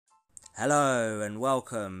Hello and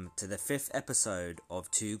welcome to the fifth episode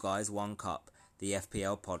of Two Guys One Cup, the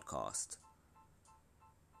FPL podcast.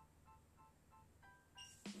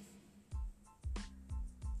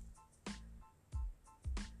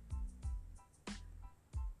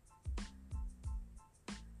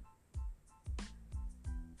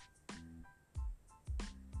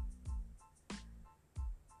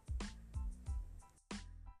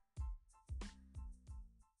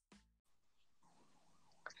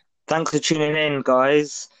 Thanks for tuning in,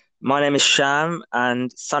 guys. My name is Sham, and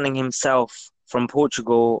sunning himself from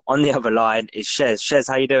Portugal on the other line is Shez. Shez,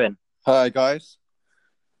 how you doing? Hi guys.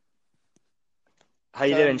 How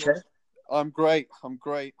you doing, Sham, Shez? I'm great.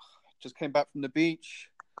 Just came back from the beach.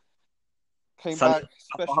 Came Sun- back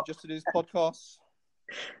especially just to do this podcast.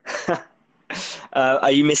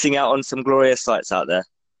 Are you missing out on some glorious sights out there?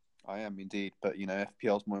 I am indeed, but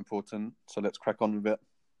FPL is more important. So let's crack on with it.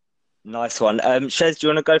 Nice one. Shez, do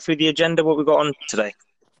you want to go through the agenda? What we got on today?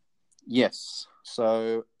 Yes.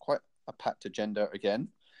 So quite a packed agenda again.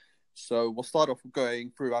 So we'll start off with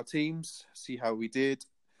going through our teams, see how we did.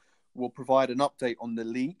 We'll provide an update on the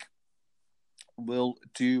league. We'll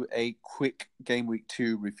do a quick Game Week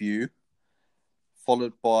 2 review,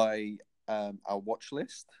 followed by our watch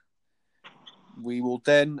list. We will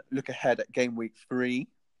then look ahead at Game Week 3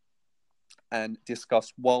 and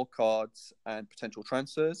discuss wildcards and potential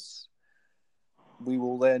transfers. We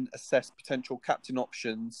will then assess potential captain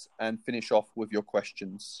options and finish off with your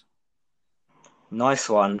questions. Nice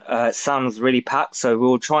one. Sounds really packed, so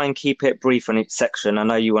we'll try and keep it brief on each section. I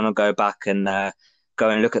know you want to go back and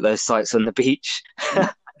go and look at those sites on the beach.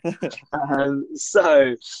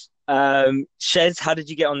 Shez, how did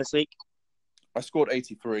you get on this week? I scored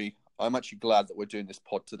 83. I'm actually glad that we're doing this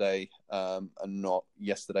pod today and not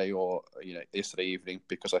yesterday or yesterday evening,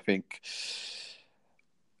 because I think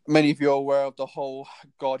many of you are aware of the whole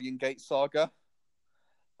Guardian Gate saga,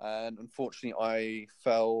 and unfortunately I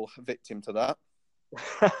fell victim to that.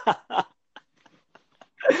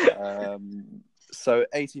 So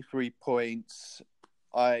 83 points.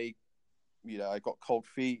 I got cold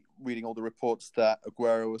feet reading all the reports that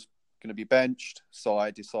Aguero was going to be benched, so I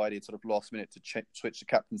decided sort of last minute to switch the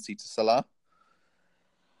captaincy to Salah.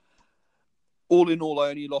 All in all, I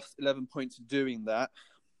only lost 11 points doing that,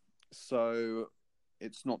 so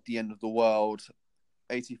it's not the end of the world.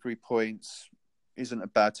 83 points isn't a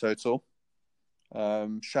bad total.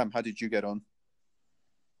 Sham, how did you get on?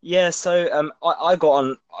 Yeah, so I got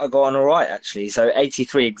on all right actually. So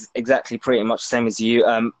 83 exactly, pretty much the same as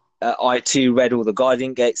you. I too read all the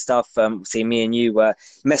Guardian Gate stuff. See, me and you were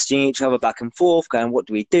messaging each other back and forth, going, "What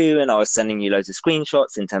do we do?" And I was sending you loads of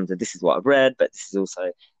screenshots in terms of this is what I've read, but this is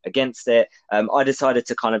also against it. I decided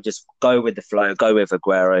to kind of just go with the flow, go with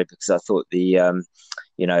Aguero, because I thought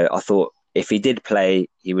I thought if he did play,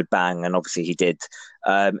 he would bang, and obviously he did.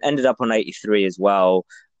 Ended up on 83 as well.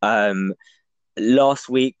 Last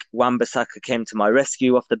week, Wan-Bissaka came to my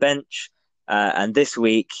rescue off the bench, and this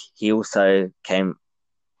week he also came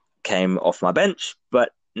off my bench,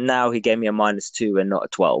 but now he gave me a -2 and not a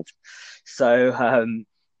 12. So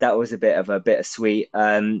that was a bit of a bittersweet.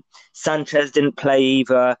 Sanchez didn't play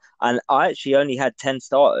either, and I actually only had 10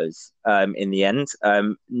 starters in the end.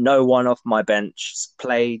 No one off my bench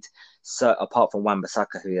played, so apart from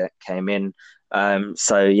Wan-Bissaka who came in.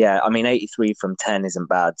 So yeah, I mean, 83 from 10 isn't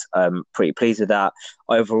bad. Pretty pleased with that.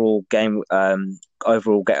 Overall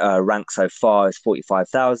rank so far is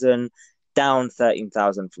 45,000, down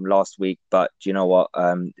 13,000 from last week. But do you know what?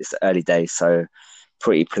 It's early days, so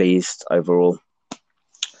pretty pleased overall.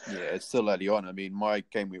 Yeah, it's still early on. I mean, my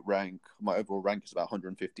overall rank is about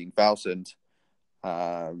 115,000.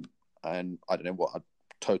 And I don't know what a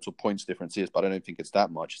total points difference is, but I don't think it's that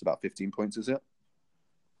much. It's about 15 points, is it?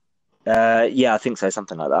 Yeah, I think so,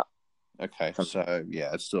 something like that. Okay, so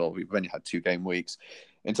yeah, we've only had 2 game weeks.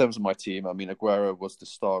 In terms of my team, I mean, Aguero was the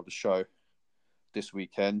star of the show this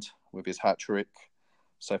weekend with his hat-trick.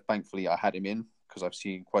 So thankfully I had him in, because I've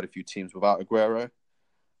seen quite a few teams without Aguero,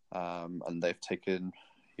 and they've taken,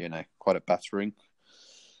 quite a battering.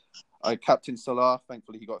 I captained Salah.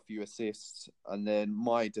 Thankfully, he got a few assists. And then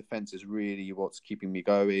my defence is really what's keeping me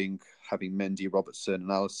going. Having Mendy, Robertson and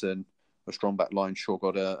Alisson, a strong back line, Shaw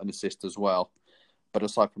got an assist as well. But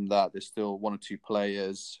aside from that, there's still 1 or 2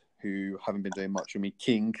 players who haven't been doing much for me.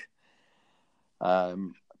 King,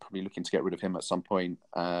 probably looking to get rid of him at some point.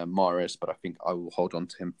 Mahrez, but I think I will hold on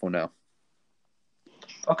to him for now.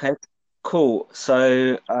 Okay, cool.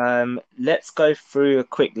 So let's go through a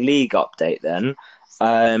quick league update then.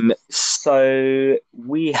 So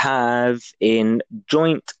we have in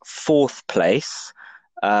joint 4th place.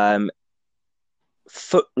 The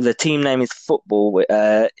team name is Football.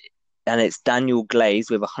 and it's Daniel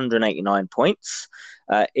Glaze with 189 points.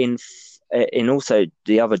 In also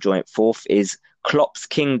the other joint fourth is Klopp's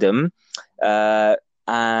Kingdom,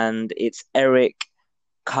 and it's Eric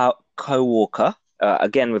Kowalker,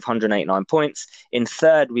 again with 189 points. In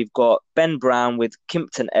third, we've got Ben Brown with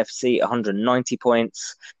Kimpton FC, 190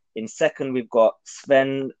 points. In second, we've got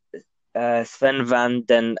Sven van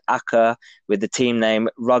den Akker with the team name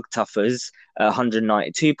Rug Tuffers,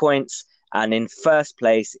 192 points. And in first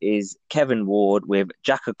place is Kevin Ward with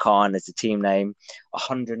Jacka Khan as the team name,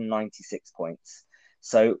 196 points.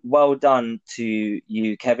 So well done to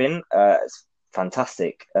you, Kevin. It's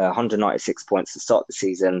fantastic. 196 points to start the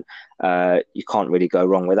season. You can't really go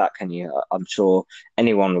wrong with that, can you? I'm sure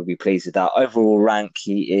anyone would be pleased with that. Overall rank,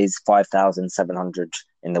 he is 5,700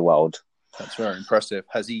 in the world. That's very impressive.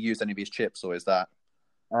 Has he used any of his chips, or is that?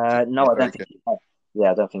 No, I don't think he has.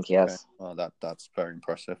 Yeah, I don't think he has. Okay. Well, that's very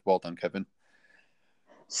impressive. Well done, Kevin.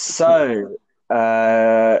 So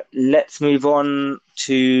let's move on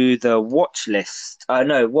to the watch list.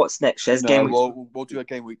 No, what's next? There's game week. We'll do a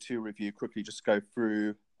game week 2 review quickly. Just go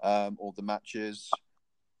through all the matches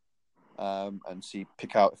and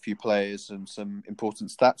pick out a few players and some important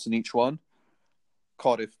stats in each one.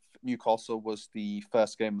 Cardiff Newcastle was the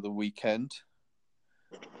first game of the weekend,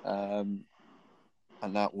 and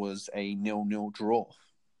that was a 0-0 draw.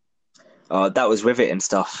 That was riveting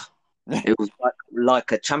stuff. It was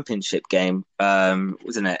like a championship game,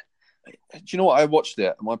 wasn't it? Do you know what? I watched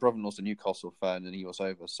it. My brother-in-law's a Newcastle fan, and he was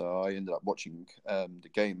over, so I ended up watching the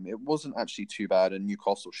game. It wasn't actually too bad, and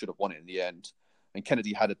Newcastle should have won it in the end. And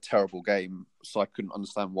Kennedy had a terrible game, so I couldn't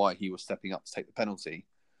understand why he was stepping up to take the penalty.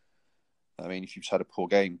 I mean, if you've just had a poor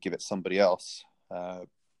game, give it somebody else.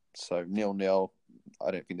 So 0-0.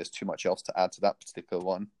 I don't think there's too much else to add to that particular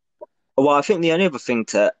one. Well, I think the only other thing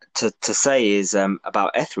to say is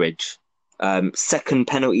about Etheridge. Second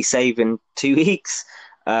penalty save in 2 weeks.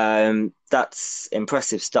 That's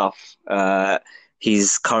impressive stuff.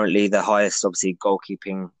 He's currently the highest, obviously,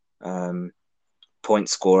 goalkeeping point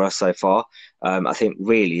scorer so far. I think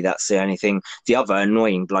really that's the only thing. The other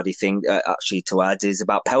annoying bloody thing actually to add is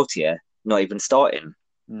about Peltier not even starting.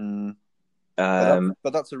 But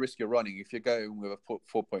that's a risk you're running. If you're going with a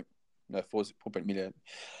 4 million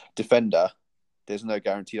defender, there's no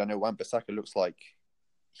guarantee. I know Wan-Bissaka looks like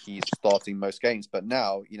he's starting most games, but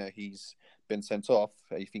now he's been sent off.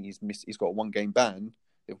 I think he's got a 1 game ban.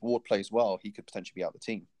 If Ward plays well, he could potentially be out of the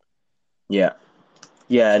team. Yeah,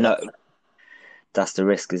 no, that's the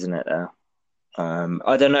risk, isn't it?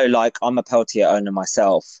 I don't know. Like, I'm a Peltier owner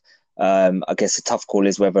myself. I guess the tough call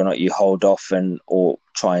is whether or not you hold off or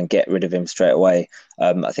try and get rid of him straight away.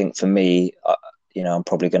 I think for me, I'm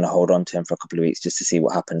probably going to hold on to him for a couple of weeks just to see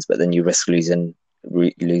what happens. But then you risk losing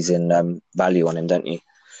value on him, don't you?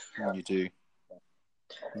 You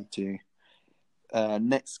do.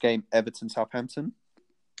 Next game, Everton-Southampton.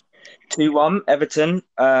 2-1, Everton.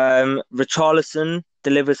 Richarlison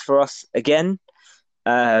delivers for us again.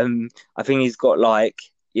 I think he's got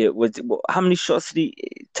how many shots did he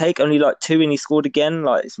take? Only 2, and he scored again.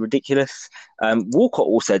 It's ridiculous. Walcott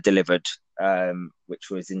also delivered, which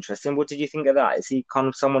was interesting. What did you think of that? Is he kind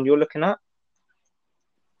of someone you're looking at?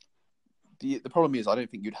 The problem is I don't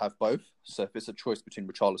think you'd have both. So if it's a choice between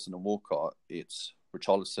Richarlison and Walcott, it's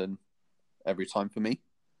Richarlison every time for me.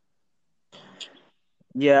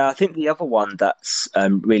 Yeah, I think the other one that's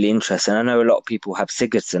really interesting, I know a lot of people have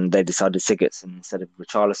Sigurdsson. They decided Sigurdsson instead of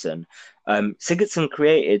Richarlison. Sigurdsson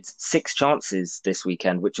created 6 chances this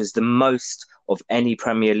weekend, which is the most of any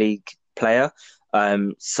Premier League player.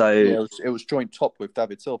 It was joint top with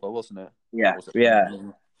David Silva, wasn't it? Yeah.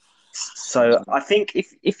 So I think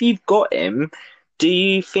if you've got him, do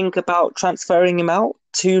you think about transferring him out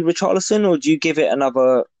to Richarlison, or do you give it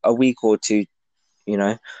a week or two,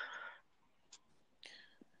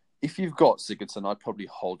 If you've got Sigurdsson, I'd probably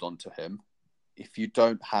hold on to him. If you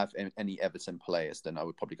don't have any Everton players, then I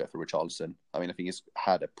would probably go for Richarlison. I mean, I think he's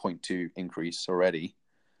had a 0.2 increase already.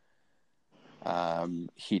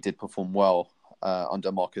 He did perform well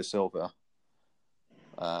under Marco Silva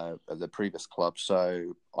at the previous club,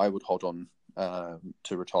 so I would hold on to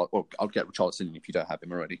Richarlison. Or I'll get Richarlison if you don't have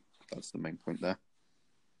him already. That's the main point there.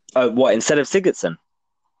 Oh, what, instead of Sigurdsson?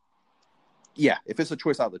 Yeah, if it's a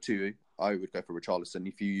choice out of the two, I would go for Richarlison.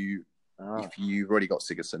 If you've already got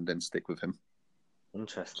Sigurdsson, then stick with him.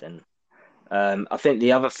 Interesting. I think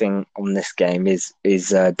the other thing on this game is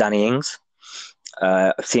Danny Ings.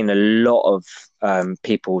 I've seen a lot of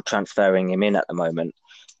people transferring him in at the moment,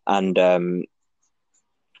 and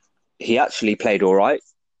he actually played all right.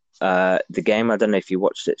 The game, I don't know if you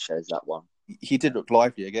watched it, shows that one. He did look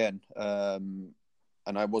lively again, and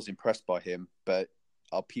I was impressed by him, but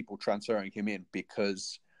are people transferring him in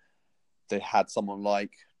because they had someone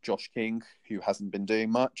like Josh King who hasn't been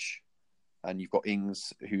doing much, and you've got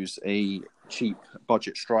Ings who's a cheap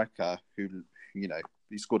budget striker who, you know,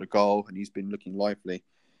 he scored a goal and he's been looking lively.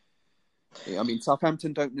 I mean,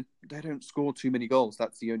 Southampton don't score too many goals.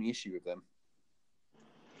 That's the only issue with them.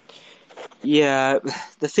 Yeah,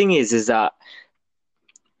 the thing is that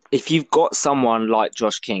if you've got someone like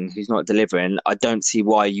Josh King who's not delivering, I don't see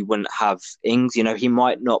why you wouldn't have Ings. You know, he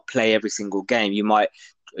might not play every single game. You might,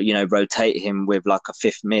 you know, rotate him with like a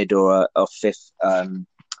fifth mid or a fifth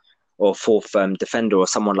or fourth defender or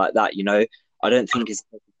someone like that. You know, I don't think it's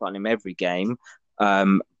on him every game,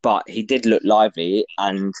 but he did look lively.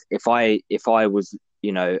 And if I was,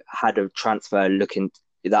 you know, had a transfer looking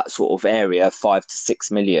that sort of area, 5 to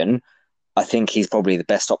 6 million, I think he's probably the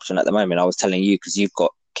best option at the moment. I was telling you because you've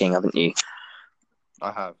got King, haven't you?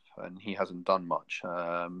 I have, and he hasn't done much.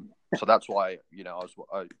 So that's why, you know,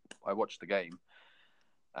 I watched the game,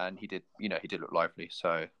 and he did look lively.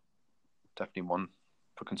 So definitely one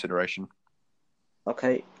for consideration.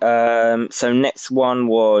 Okay. So next one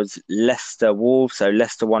was Leicester Wolves. So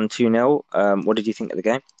Leicester won 2-0. What did you think of the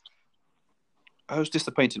game? I was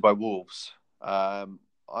disappointed by Wolves. I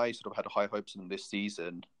sort of had high hopes in them this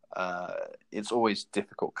season. It's always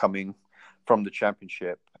difficult coming from the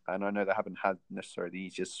Championship, and I know they haven't had necessarily the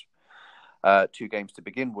easiest 2 games to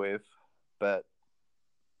begin with, but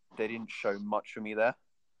they didn't show much for me there.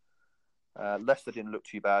 Leicester didn't look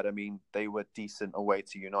too bad. I mean, they were decent away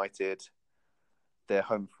to United. Their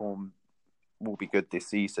home form will be good this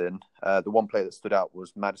season. The one player that stood out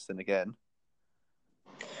was Maddison again.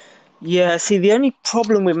 Yeah, see, the only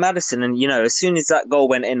problem with Maddison, and, you know, as soon as that goal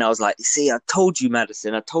went in, I was like, see, I told you,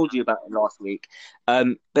 Maddison. I told you about it last week.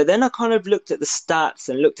 But then I kind of looked at the stats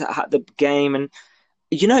and looked at the game, and,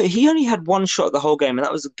 you know, he only had one shot the whole game, and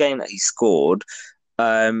that was a game that he scored.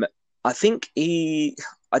 I think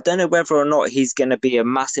I don't know whether or not he's going to be a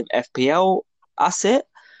massive FPL asset.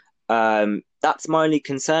 That's my only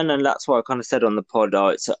concern, and that's why I kind of said on the pod,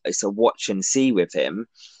 it's a watch and see with him.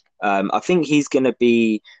 I think he's going to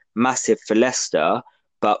be massive for Leicester,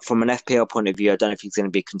 but from an FPL point of view, I don't know if he's going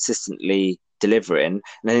to be consistently delivering.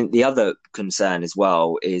 And I think the other concern as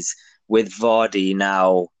well is with Vardy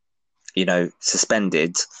now, you know,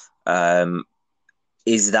 suspended,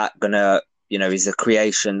 is that going to, you know, is the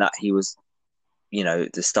creation that he was, you know,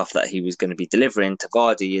 the stuff that he was going to be delivering to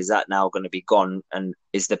Vardy, is that now going to be gone? And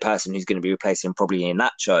is the person who's going to be replacing probably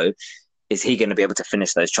Iheanacho, is he going to be able to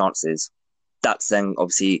finish those chances? That's then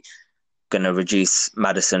obviously going to reduce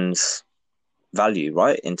Maddison's value,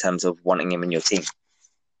 right, in terms of wanting him in your team.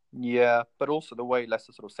 Yeah, but also the way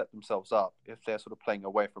Leicester sort of set themselves up, if they're sort of playing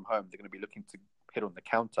away from home, they're going to be looking to hit on the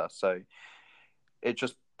counter. So it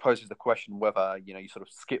just poses the question whether, you know, you sort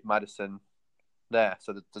of skip Maddison there,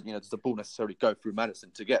 so that, you know, does the ball necessarily go through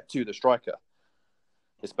Maddison to get to the striker,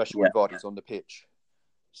 especially when Vardy's on the pitch.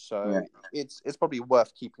 So it's probably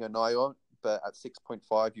worth keeping an eye on. But at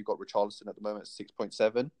 6.5, you've got Richarlison at the moment at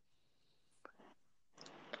 6.7.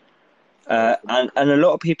 And a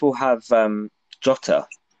lot of people have Jota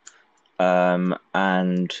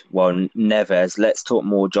and, well, Neves. Let's talk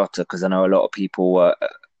more Jota, because I know a lot of people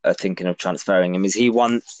are thinking of transferring him. Is he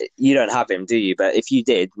one? You don't have him, do you? But if you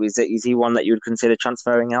did, is he one that you would consider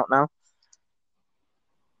transferring out now?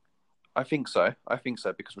 I think so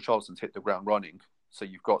because Richarlison's hit the ground running. So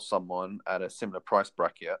you've got someone at a similar price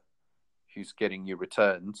bracket who's getting you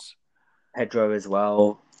returns. Pedro as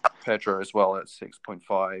well at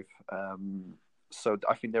 6.5. So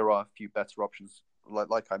I think there are a few better options.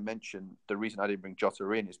 Like I mentioned, the reason I didn't bring Jota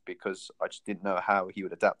in is because I just didn't know how he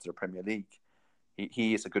would adapt to the Premier League.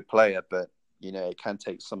 He is a good player, but, you know, it can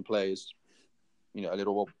take some players, you know, a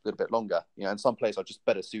little bit longer. You know, and some players are just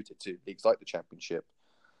better suited to leagues like the Championship.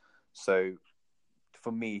 So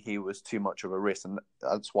for me, he was too much of a risk, and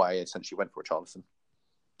that's why I essentially went for Richarlison.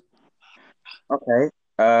 Okay.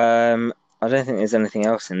 I don't think there's anything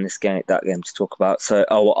else in that game to talk about. So,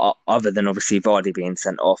 other than obviously Vardy being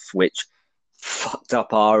sent off, which fucked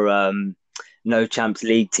up our no Champs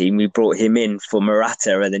League team. We brought him in for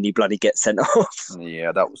Morata, and then he bloody gets sent off.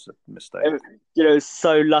 Yeah, that was a mistake. You know,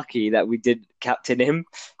 so lucky that we did captain him,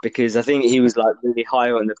 because I think he was like really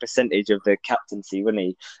high on the percentage of the captaincy, wasn't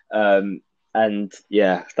he? And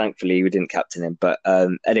yeah, thankfully we didn't captain him. But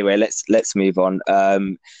anyway, let's move on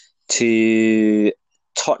to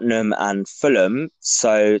Tottenham and Fulham.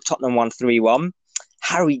 So Tottenham won 3-1.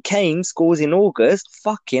 Harry Kane scores in August.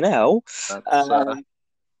 Fucking hell.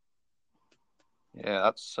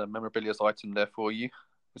 That's a memorabilia item there for you.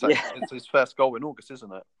 It's his first goal in August,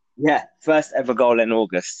 isn't it? Yeah, first ever goal in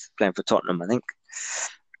August, playing for Tottenham, I think.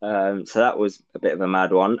 So that was a bit of a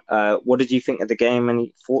mad one. What did you think of the game?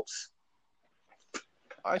 Any thoughts?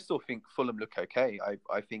 I still think Fulham look okay.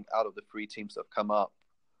 I think out of the three teams that have come up,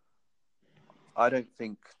 I don't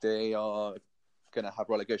think they are going to have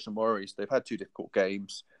relegation worries. They've had two difficult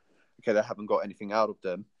games. Okay, they haven't got anything out of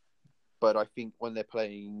them. But I think when they're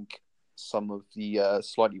playing some of the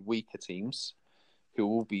slightly weaker teams who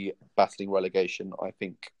will be battling relegation, I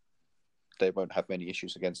think they won't have many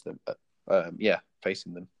issues against them.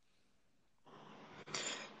 Facing them.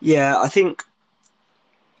 Yeah, I think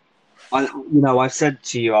I've said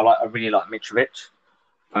to you, I really like Mitrovic.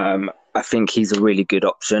 I think he's a really good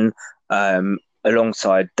option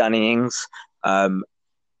alongside Danny Ings.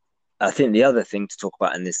 I think the other thing to talk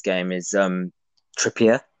about in this game is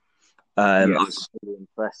Trippier. I was really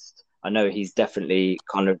impressed. I know he's definitely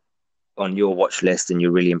kind of on your watch list, and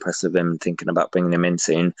you're really impressed with him, thinking about bringing him in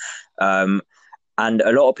soon. And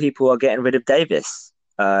a lot of people are getting rid of Davis,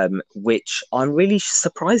 which I'm really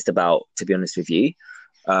surprised about, to be honest with you,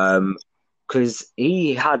 because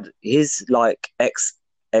he had his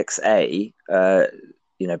XA,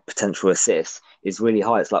 potential assists is really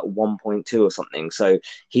high. It's like 1.2 or something. So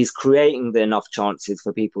he's creating enough chances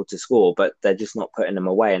for people to score, but they're just not putting them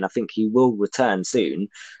away. And I think he will return soon.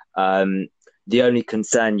 The only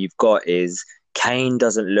concern you've got is Kane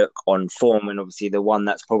doesn't look on form, and obviously the one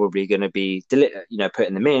that's probably going to be,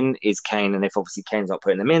 putting them in is Kane. And if obviously Kane's not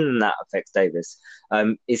putting them in, then that affects Davis.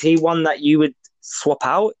 Is he one that you would swap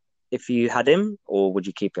out if you had him, or would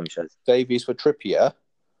you keep him, Shez? Davies for Trippier?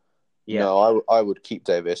 Yeah. No, I would keep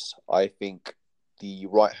Davis. I think the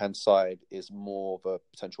right-hand side is more of a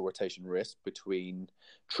potential rotation risk between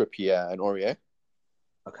Trippier and Aurier.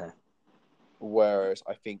 Okay. Whereas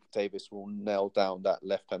I think Davis will nail down that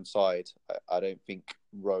left-hand side. I don't think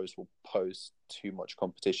Rose will pose too much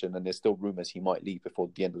competition, and there's still rumours he might leave before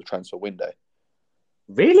the end of the transfer window.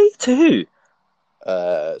 Really? To who?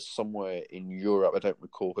 Somewhere in Europe. I don't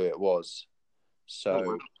recall who it was.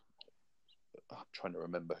 So I'm trying to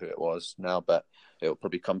remember who it was now, but it'll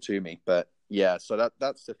probably come to me. But yeah, so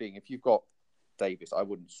that's the thing. If you've got Davis, I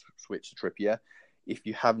wouldn't switch to Trippier. If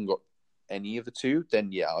you haven't got any of the two,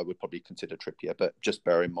 then yeah, I would probably consider Trippier. But just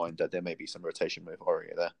bear in mind that there may be some rotation with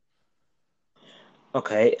Aurier there.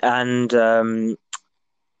 Okay, and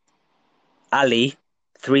Ali,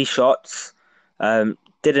 3 shots,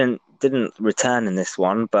 didn't return in this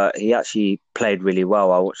one, but he actually played really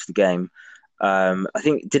well. I watched the game. I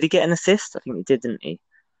think, did he get an assist? I think he did, didn't he?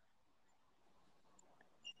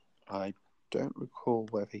 I don't recall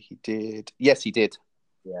whether he did. Yes, he did.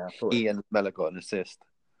 Yeah, he and Mella got an assist.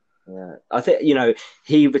 Yeah, I think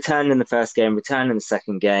he returned in the first game, returned in the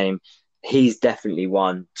second game. He's definitely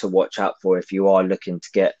one to watch out for if you are looking to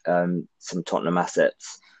get some Tottenham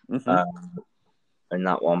assets in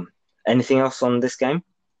that one. Anything else on this game?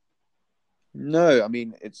 No, I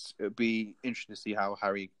mean it'll be interesting to see how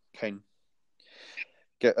Harry Kane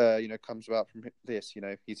comes about from this.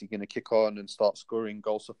 Is he going to kick on and start scoring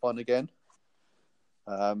goals for fun again?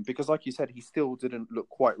 Because, like you said, he still didn't look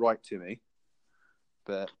quite right to me.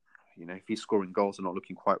 But if he's scoring goals and not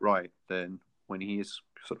looking quite right, then when he is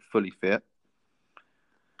sort of fully fit,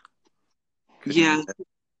 yeah.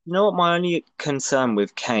 You know what? My only concern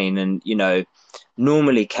with Kane, and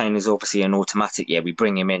normally Kane is obviously an automatic. Yeah, we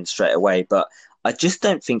bring him in straight away, but I just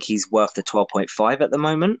don't think he's worth the 12.5 at the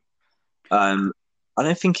moment. I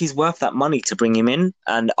don't think he's worth that money to bring him in,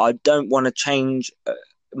 and I don't want to change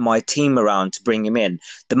my team around to bring him in.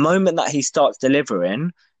 The moment that he starts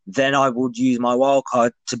delivering, then I would use my wild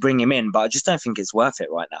card to bring him in, but I just don't think it's worth it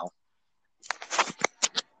right now.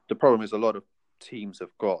 The problem is a lot of teams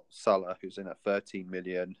have got Salah, who's in at 13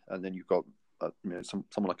 million, and then you've got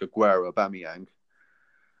someone like Aguero, Aubameyang,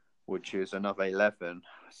 which is another 11.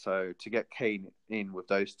 So to get Kane in with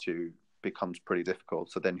those two becomes pretty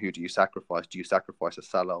difficult. So then who do you sacrifice? Do you sacrifice a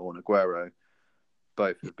Salah or an Aguero?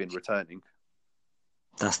 Both have been returning.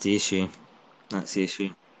 That's the issue.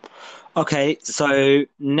 Okay, so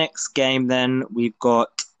next game then we've got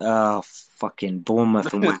fucking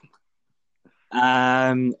Bournemouth and West.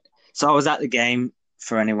 So I was at the game.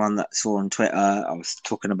 For anyone that saw on Twitter, I was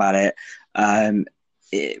talking about it.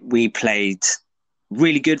 We played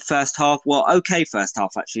really good first half. Well, okay first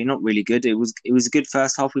half actually, not really good. It was a good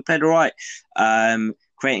first half. We played all right,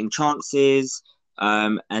 creating chances.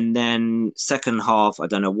 And then second half, I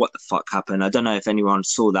don't know what the fuck happened. I don't know if anyone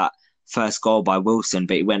saw that first goal by Wilson,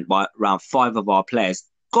 but he went by around 5 of our players.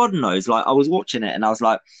 God knows, I was watching it and I was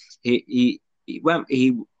like, he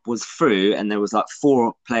was through and there was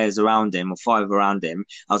 4 players around him or 5 around him.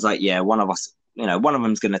 I was like, yeah, one of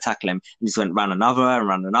them's going to tackle him. And just went round another,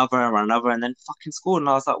 and then fucking scored. And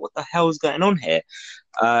I was like, what the hell's going on here?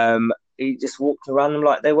 He just walked around them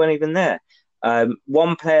like they weren't even there.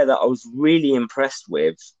 One player that I was really impressed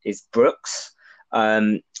with is Brooks.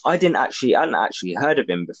 I hadn't actually heard of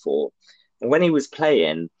him before. And when he was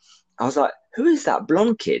playing, I was like, "Who is that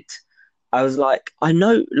blonde kid?" I was like, I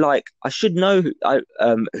know, like, I should know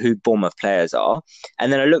who Bournemouth players are. And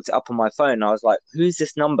then I looked it up on my phone. And I was like, who is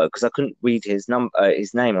this number? Because I couldn't read his name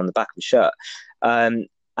on the back of the shirt. And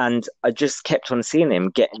I just kept on seeing him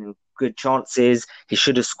getting good chances. He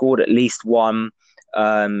should have scored at least one.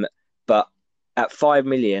 But at 5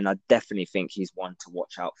 million, I definitely think he's one to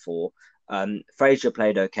watch out for. Fraser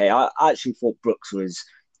played okay. I actually thought Brooks was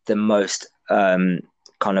the most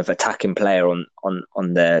kind of attacking player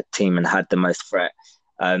on their team and had the most threat.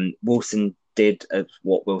 Wilson did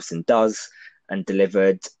what Wilson does and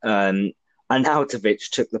delivered. And Arnautovic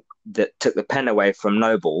took the pen away from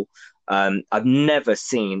Noble. I've never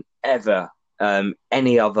seen ever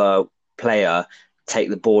any other player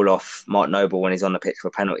take the ball off Mark Noble when he's on the pitch for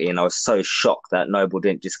a penalty, and I was so shocked that Noble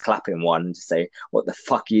didn't just clap him one and just say, "What the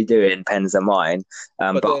fuck are you doing? Pens are mine."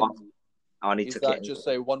 But Arnie is took that it. just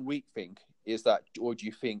a 1 week thing? Is that, or do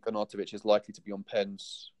you think Arnautovic is likely to be on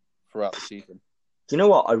pens throughout the season? Do you know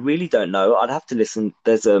what? I really don't know. I'd have to listen.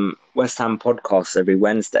 There's West Ham podcast every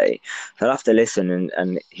Wednesday. So I'd have to listen,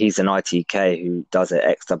 and he's an ITK who does it,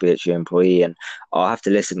 ex-WHU employee, and I'll have to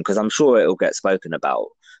listen because I'm sure it'll get spoken about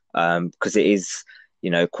because it is,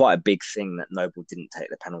 quite a big thing that Noble didn't take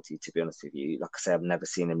the penalty, to be honest with you. Like I say, I've never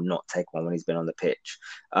seen him not take one when he's been on the pitch.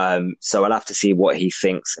 So I'll have to see what he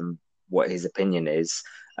thinks and what his opinion is,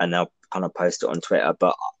 and I'll kind of post it on Twitter.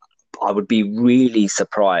 But I would be really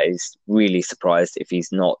surprised if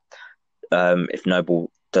he's not, if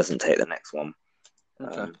Noble doesn't take the next one.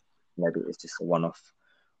 Okay. Maybe it's just a one-off.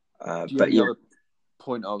 The other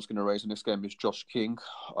point I was going to raise in this game is Josh King.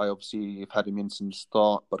 I obviously have had him in since the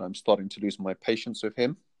start, but I'm starting to lose my patience with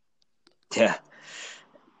him. Yeah.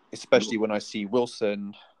 Especially when I see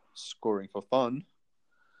Wilson scoring for fun.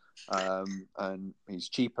 And he's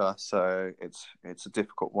cheaper, so it's a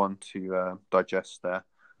difficult one to digest there.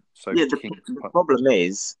 So yeah, the problem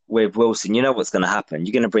is with Wilson, you know what's going to happen.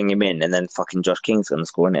 You're going to bring him in, and then fucking Josh King's going to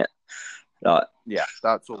score, innit? Yeah,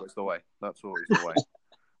 that's always the way.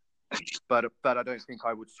 But I don't think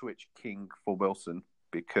I would switch King for Wilson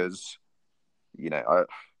because they've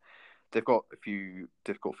got a few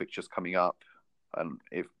difficult fixtures coming up, and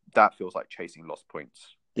if that feels like chasing lost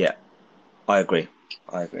points. Yeah, I agree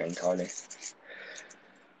entirely.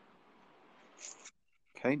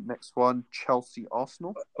 Okay, next one,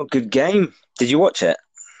 Chelsea-Arsenal. Oh, good game. Did you watch it?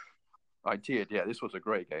 I did, yeah. This was a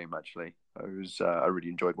great game, actually. I really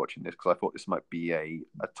enjoyed watching this because I thought this might be a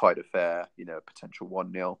tight affair, a potential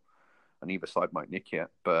 1-0, and either side might nick it.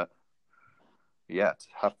 But, yeah, to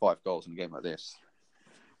have 5 goals in a game like this,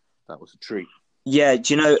 that was a treat. Yeah,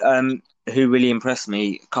 do you know who really impressed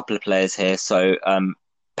me? A couple of players here. So,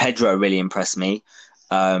 Pedro really impressed me.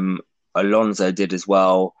 Alonso did as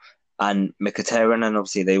well. And Mkhitaryan, and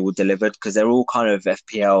obviously they all delivered because they're all kind of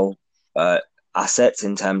FPL assets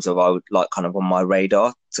in terms of I would like kind of on my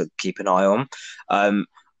radar to keep an eye on.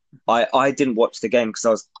 I didn't watch the game because I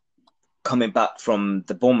was coming back from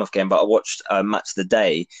the Bournemouth game, but I watched Match of the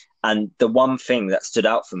Day, and the one thing that stood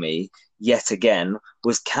out for me yet again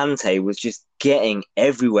was Kante was just getting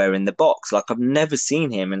everywhere in the box. Like I've never seen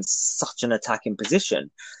him in such an attacking position.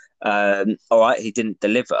 All right, he didn't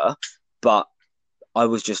deliver, but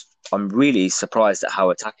I'm really surprised at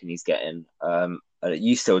how attacking he's getting.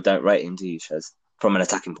 You still don't rate him, do you, Shez, from an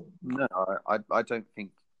attacking point? No, I don't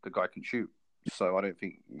think the guy can shoot. So I don't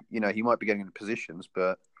think, he might be getting into positions,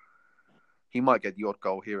 but he might get the odd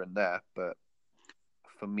goal here and there. But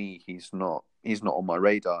for me, he's not on my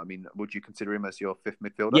radar. I mean, would you consider him as your fifth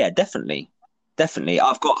midfielder? Yeah, definitely.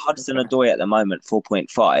 I've got Hudson-Odoi at the moment,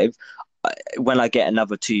 4.5. When I get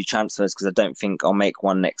another 2 transfers, because I don't think I'll make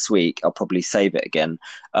one next week, I'll probably save it again.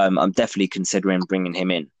 I'm definitely considering bringing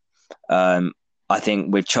him in. I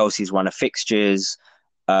think with Chelsea's run of fixtures,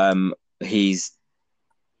 he's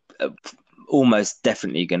almost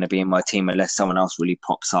definitely going to be in my team unless someone else really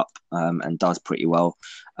pops up and does pretty well.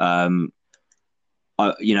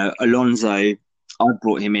 Alonso, I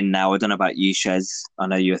brought him in now. I don't know about you, Shez. I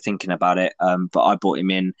know you were thinking about it, but I brought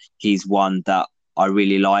him in. He's one that I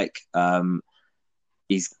really like.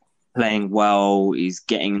 He's playing well. He's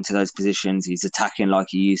getting into those positions. He's attacking like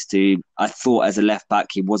he used to. I thought as a left back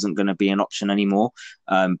he wasn't going to be an option anymore,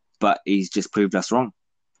 but he's just proved us wrong.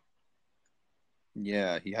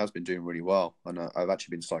 Yeah, he has been doing really well, and I've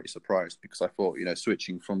actually been slightly surprised because I thought,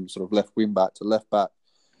 switching from sort of left wing back to left back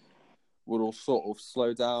would all sort of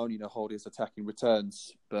slow down, hold his attacking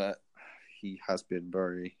returns, but he has been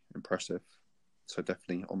very impressive. So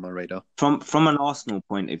definitely on my radar. From an Arsenal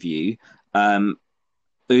point of view,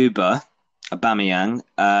 Uber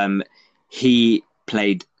Aubameyang, he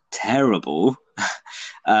played terrible.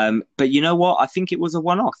 But you know what? I think it was a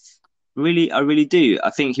one-off. Really, I really do. I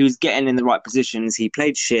think he was getting in the right positions. He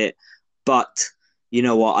played shit, but you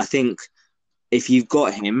know what? I think if you've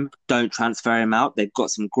got him, don't transfer him out. They've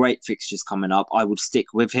got some great fixtures coming up. I would stick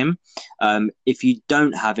with him. If you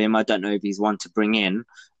don't have him, I don't know if he's one to bring in.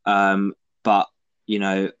 But you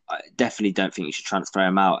know, I definitely don't think you should transfer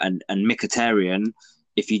him out. And Mkhitaryan,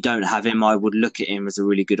 if you don't have him, I would look at him as a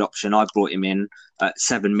really good option. I brought him in at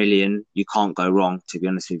 7 million. You can't go wrong, to be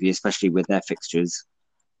honest with you, especially with their fixtures.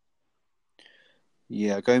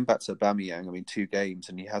 Yeah, going back to Aubameyang, I mean, 2 games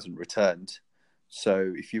and he hasn't returned.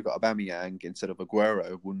 So if you've got Aubameyang instead of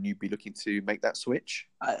Aguero, wouldn't you be looking to make that switch?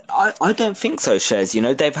 I don't think so, Shez. You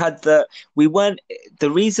know, they've had the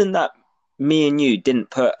reason that me and you didn't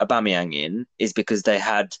put Aubameyang in is because they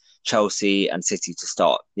had Chelsea and City to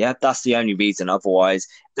start. Yeah, that's the only reason. Otherwise,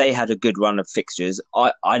 they had a good run of fixtures.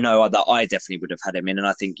 I know that I definitely would have had him in, and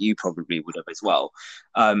I think you probably would have as well.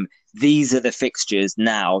 These are the fixtures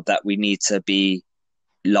now that we need to be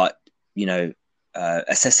like, you know,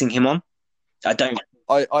 assessing him on.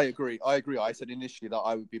 I agree. I said initially that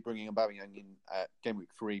I would be bringing Aubameyang in at game week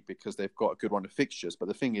 3 because they've got a good run of fixtures. But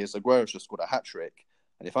the thing is, Aguero's just scored a hat-trick.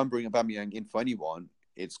 And if I'm bringing Aubameyang in for anyone,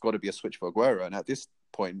 it's got to be a switch for Aguero. And at this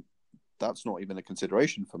point, that's not even a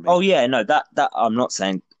consideration for me. Oh, yeah, no, that I'm not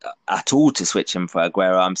saying at all to switch him for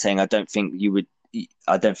Aguero. I'm saying I don't think you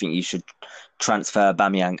should transfer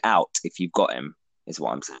Aubameyang out if you've got him, is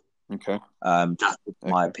what I'm saying. Okay. That's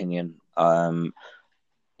my opinion.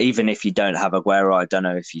 Even if you don't have Aguero, I don't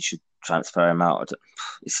know if you should transfer him out.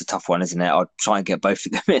 It's a tough one, isn't it? I'll try and get both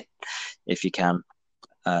of them in if you can.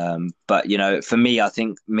 But you know, for me, I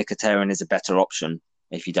think Mkhitaryan is a better option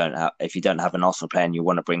if you don't have an Arsenal player and you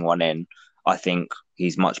want to bring one in. I think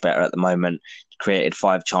he's much better at the moment. Created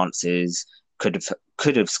 5 chances, could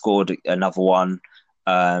have scored another one.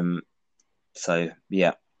 So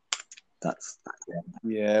yeah.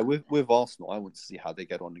 Yeah, with Arsenal, I want to see how they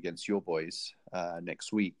get on against your boys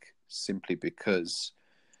next week, simply because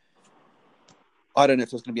I don't know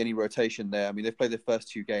if there's going to be any rotation there. I mean, they've played their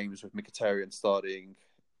first 2 games with Mkhitaryan starting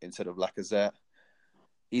instead of Lacazette.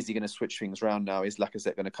 Is he going to switch things around now? Is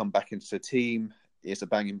Lacazette going to come back into the team? Is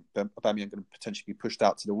Aubameyang going to potentially be pushed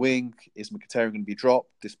out to the wing? Is Mkhitaryan going to be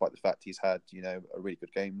dropped, despite the fact he's had, you know, a really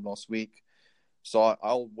good game last week? So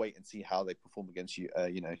I'll wait and see how they perform against you,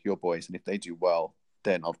 your boys, and if they do well,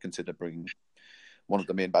 then I'll consider bringing one of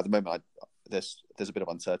them in. But at the moment, there's a bit of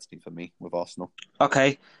uncertainty for me with Arsenal.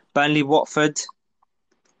 Okay, Burnley, Watford.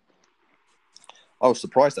 I was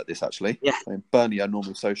surprised at this, actually. Yeah. I mean, Burnley are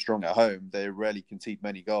normally so strong at home; they rarely concede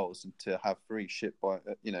many goals, and to have 3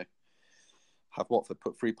 have Watford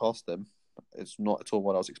put 3 past them, it's not at all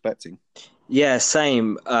what I was expecting. Yeah,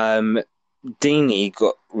 same. Deeney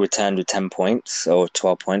got returned with 10 points or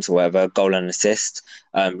 12 points or whatever, goal and assist.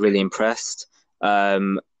 Really impressed. I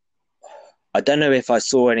don't know if I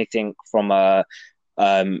saw anything from a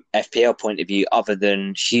FPL point of view other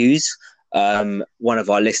than Hughes. One of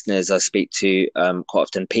our listeners I speak to quite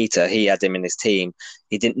often, Peter, he had him in his team.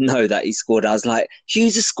 He didn't know that he scored. I was like,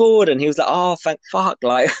 Hughes has scored. And he was like, oh, thank fuck.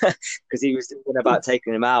 Like, because he was thinking about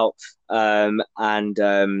taking him out.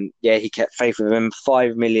 He kept faith with him.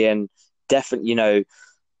 5 million. Definitely, you know,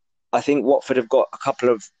 I think Watford have got a couple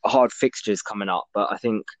of hard fixtures coming up, but I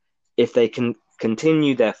think if they can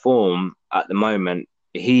continue their form at the moment,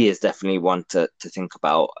 he is definitely one to think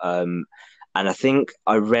about. And I think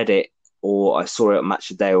I read it or I saw it at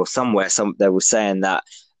Match of the Day or somewhere. They were saying that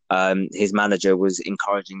his manager was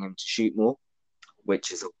encouraging him to shoot more,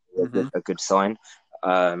 which is a good sign.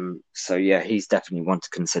 So yeah, he's definitely one to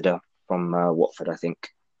consider from Watford, I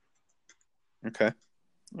think. Okay.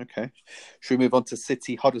 Should we move on to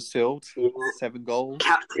City Huddersfield? 7 goals.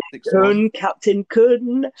 Captain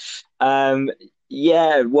Kun.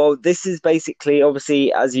 Yeah, well, this is basically,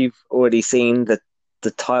 obviously, as you've already seen, the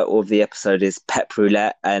title of the episode is Pep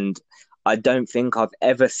Roulette, and I don't think I've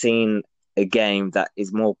ever seen a game that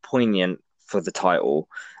is more poignant for the title.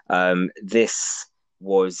 This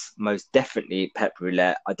was most definitely Pep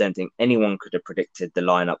Roulette. I don't think anyone could have predicted the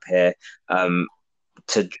lineup here.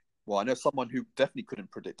 Well, I know someone who definitely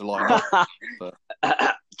couldn't predict the lineup. But...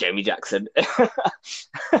 Jamie Jackson.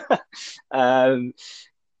 I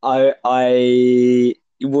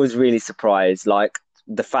was really surprised. Like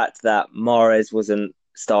the fact that Mahrez wasn't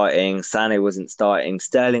starting, Sané wasn't starting,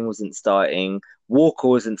 Sterling wasn't starting, Walker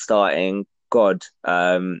wasn't starting. God,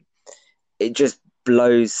 it just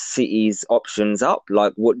blows City's options up.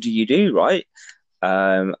 Like, what do you do, right?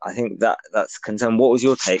 I think that's concerned. What was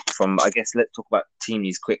your take from? I guess let's talk about team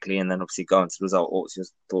news quickly, and then obviously go on to the result. What was your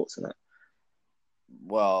thoughts on it?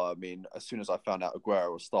 Well, I mean, as soon as I found out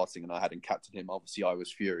Aguero was starting and I hadn't captained him, obviously I was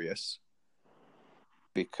furious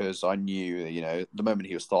because I knew, the moment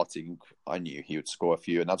he was starting, I knew he would score a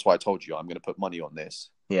few, and that's why I told you I'm going to put money on this.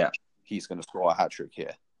 Yeah, he's going to score a hat trick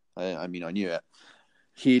here. I mean, I knew it.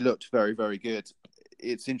 He looked very, very good.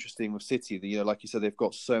 It's interesting with City, like you said, they've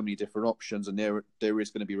got so many different options, and there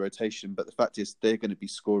is going to be rotation. But the fact is, they're going to be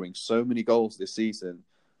scoring so many goals this season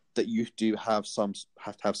that you do have to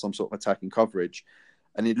have some sort of attacking coverage.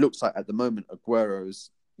 And it looks like at the moment Aguero's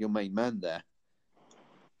your main man there.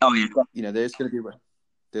 Oh yeah. There's going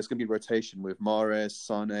to be rotation with Mahrez,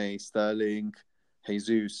 Sané, Sterling,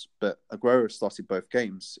 Jesus, but Aguero started both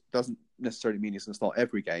games. It doesn't necessarily mean he's going to start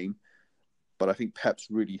every game, but I think Pep's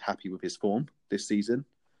really happy with his form this season.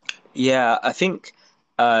 Yeah, I think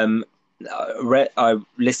I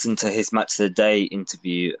listened to his match of the day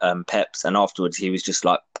interview, Pep's, and afterwards he was just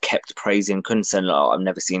like kept praising, couldn't say, I've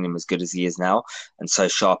never seen him as good as he is now, and so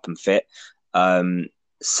sharp and fit.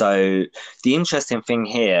 So the interesting thing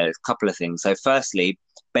here is a couple of things. So firstly,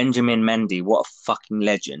 Benjamin Mendy, what a fucking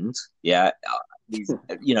legend. Yeah. He's,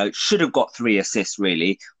 should have got 3 assists,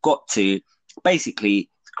 really. Got to, basically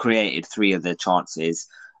created 3 of the chances.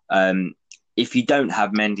 If you don't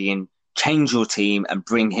have Mendy in, change your team and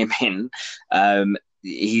bring him in.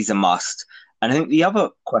 He's a must. And I think the other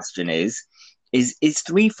question is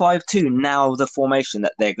 3-5-2 now the formation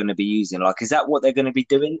that they're going to be using? Like, is that what they're going to be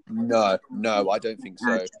doing? No, I don't think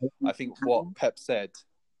so. I think what Pep said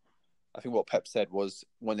was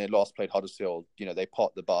when they last played Huddersfield, they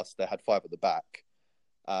parked the bus, they had 5 at the back,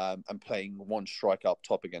 and playing one striker up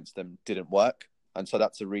top against them didn't work. And so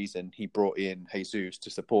that's the reason he brought in Jesus to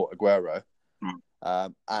support Aguero.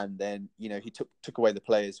 And then, he took away the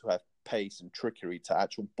players who have pace and trickery to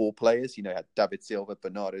actual ball players. Had David Silva,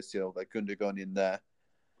 Bernardo Silva, Gundogan in there.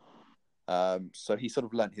 So he sort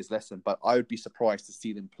of learnt his lesson, but I would be surprised to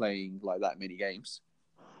see them playing like that many games.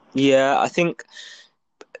 Yeah, I think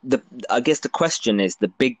I guess the question is, the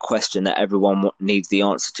big question that everyone needs the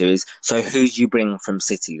answer to is, so who do you bring from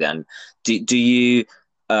City then? Do you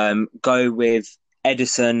go with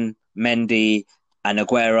Ederson, Mendy and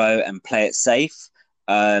Aguero and play it safe?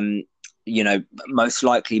 Most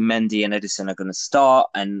likely Mendy and Ederson are going to start,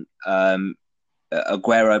 and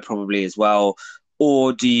Aguero probably as well.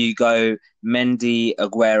 Or do you go Mendy,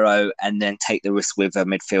 Aguero, and then take the risk with a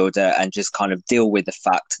midfielder and just kind of deal with the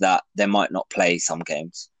fact that they might not play some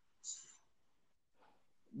games?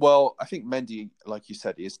 Well, I think Mendy, like you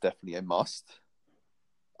said, is definitely a must.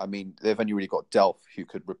 I mean, they've only really got Delph who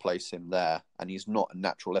could replace him there, and he's not a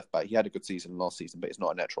natural left back. He had a good season last season, but he's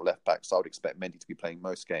not a natural left back, so I would expect Mendy to be playing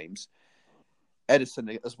most games.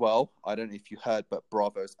 Ederson as well. I don't know if you heard, but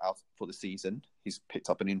Bravo's out for the season. He's picked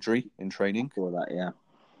up an injury in training. For that, yeah.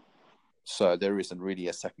 So there isn't really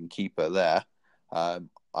a second keeper there.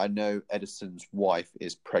 I know Ederson's wife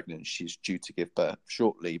is pregnant. She's due to give birth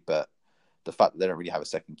shortly, but the fact that they don't really have a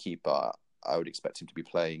second keeper, I would expect him to be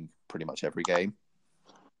playing pretty much every game.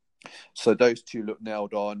 So those two look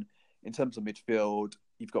nailed on. In terms of midfield,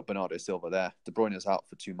 you've got Bernardo Silva there. De Bruyne is out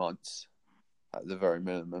for 2 months at the very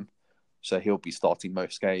minimum. So he'll be starting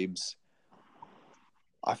most games.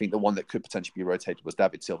 I think the one that could potentially be rotated was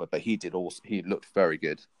David Silva, but he looked very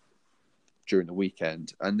good during the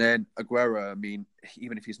weekend. And then Aguero, I mean,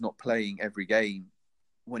 even if he's not playing every game,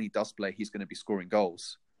 when he does play, he's going to be scoring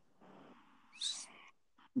goals.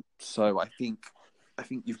 So I think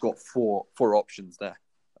you've got four options there,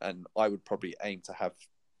 and I would probably aim to have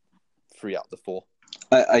 3 out of the 4.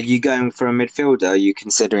 Are you going for a midfielder? Are you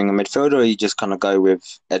considering a midfielder, or are you just kind of go with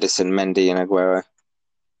Ederson, Mendy and Aguero?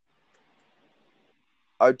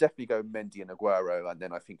 I would definitely go Mendy and Aguero, and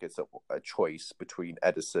then I think it's a choice between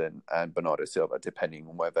Ederson and Bernardo Silva, depending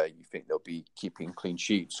on whether you think they'll be keeping clean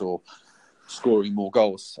sheets or scoring more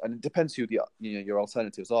goals. And it depends who your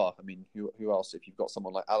alternatives are. I mean, who else? If you've got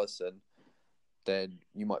someone like Alisson, then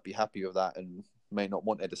you might be happy with that and may not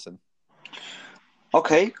want Ederson.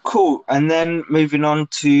 Okay, cool. And then moving on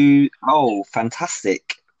to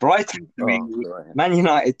fantastic, Brighton 3, Man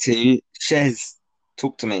United 2. Shez,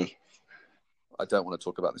 talk to me. I don't want to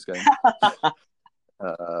talk about this game.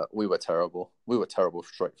 We were terrible. We were terrible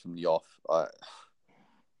straight from the off.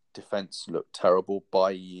 Defense looked terrible.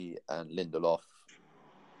 Bailly and Lindelof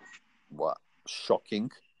were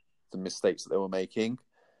shocking, the mistakes that they were making.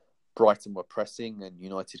 Brighton were pressing and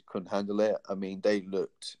United couldn't handle it. I mean, they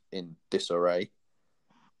looked in disarray.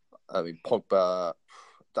 I mean, Pogba,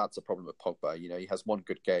 that's a problem with Pogba. He has one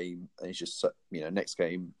good game and he's just, next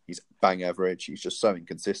game, he's bang average. He's just so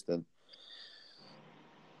inconsistent.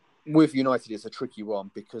 with United, it's a tricky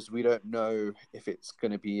one because we don't know if it's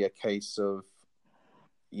going to be a case of,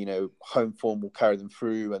 home form will carry them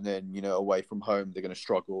through, and then, away from home, they're going to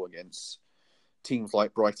struggle against teams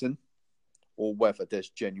like Brighton, or whether there's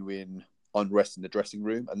genuine unrest in the dressing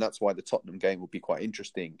room. And that's why the Tottenham game will be quite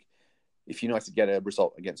interesting. If United get a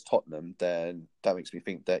result against Tottenham, then that makes me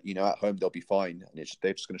think that, at home they'll be fine, and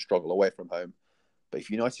they're just going to struggle away from home. But if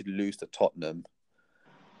United lose to Tottenham,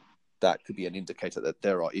 that could be an indicator that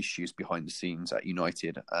there are issues behind the scenes at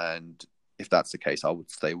United. And if that's the case, I would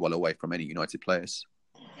stay well away from any United players.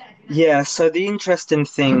 Yeah, so the interesting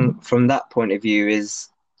thing from that point of view is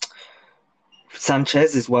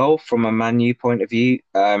Sanchez as well, from a Man U point of view.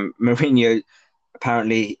 Mourinho,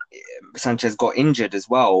 apparently, Sanchez got injured as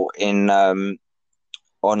well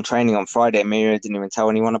on training on Friday. Mourinho didn't even tell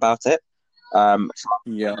anyone about it.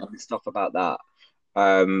 Stuff about that.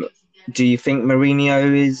 Do you think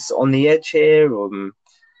Mourinho is on the edge here, or do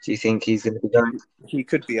you think he's going to be going? He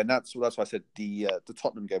could be, and that's why I said the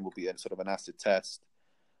Tottenham game will be a sort of an acid test.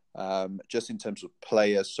 Just in terms of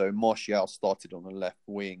players, so Martial started on the left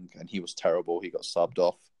wing and he was terrible. He got subbed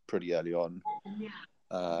off pretty early on.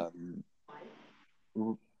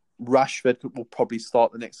 Rashford will probably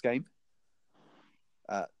start the next game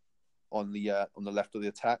on the left of the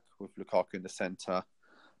attack, with Lukaku in the centre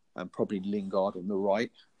and probably Lingard on the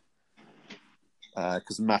right,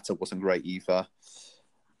 because Mata wasn't great either.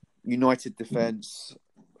 United defence,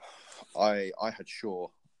 I had Shaw,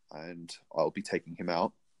 and I'll be taking him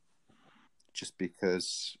out just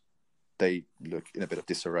because they look in a bit of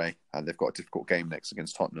disarray and they've got a difficult game next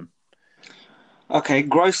against Tottenham. Okay,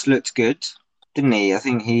 Gross looked good, didn't he? I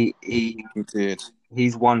think he did.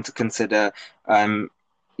 He's one to consider.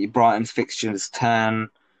 Brighton's fixtures turn.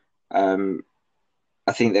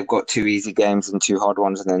 I think they've got 2 easy games and 2 hard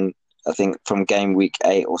ones, and then I think from game week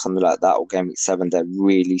 8 or something like that, or game week 7, they're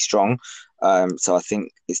really strong. So I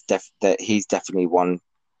think it's that he's definitely one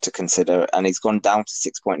to consider, and he's gone down to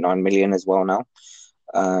 6.9 million as well now.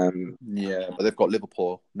 Yeah, but they've got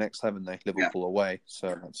Liverpool next, haven't they? Liverpool away, so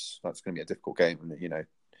that's going to be a difficult game. And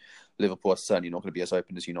Liverpool are certainly not going to be as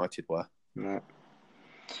open as United were. No.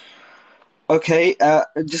 Okay,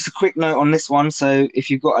 just a quick note on this one. So if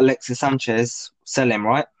you've got Alexis Sanchez, sell him,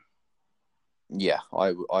 right? Yeah,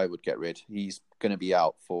 I would get rid. He's going to be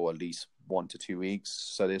out for at least 1 to 2 weeks,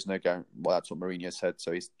 so there's no guarantee. Well, that's what Mourinho said.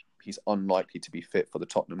 So he's unlikely to be fit for the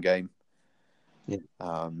Tottenham game. Yeah.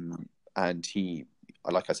 And he,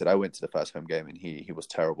 like I said, I went to the first home game and he was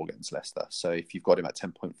terrible against Leicester. So if you've got him at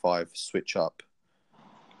 10.5, switch up.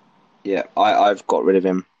 Yeah, I've got rid of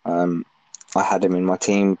him. I had him in my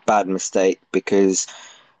team. Bad mistake, because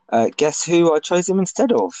guess who I chose him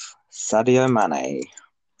instead of? Sadio Mane.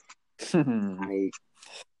 He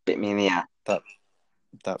bit me in the ass.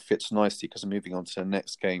 That fits nicely because I'm moving on to the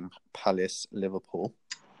next game, Palace Liverpool.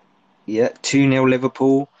 Yeah, 2-0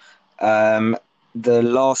 Liverpool. The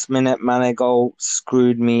last minute Mane goal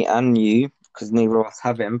screwed me and you because neither of us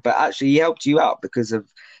have him, but actually he helped you out because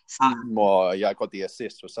of Salah. Well, yeah, I got the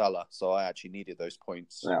assist for Salah, so I actually needed those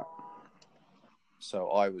points. Yeah. So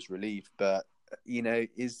I was relieved, but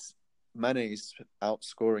is Mane's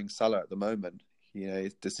outscoring Salah at the moment?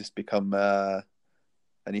 Does this become an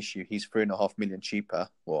issue? He's 3.5 million cheaper.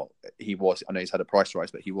 Well, he was. I know he's had a price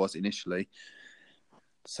rise, but he was initially.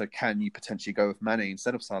 So can you potentially go with Mane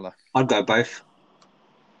instead of Salah? I'd go both.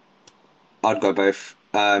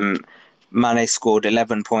 Mane scored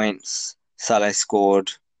 11 points. Salah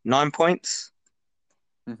scored 9 points.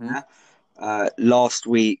 Mm-hmm. Last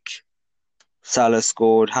week, Salah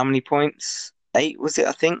scored how many points? 8, was it,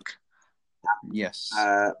 I think? Yes.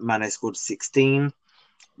 Mane scored 16.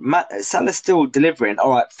 Salah's still delivering.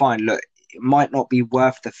 All right, fine. Look, it might not be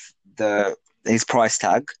worth his price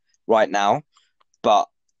tag right now, but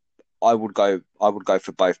I would go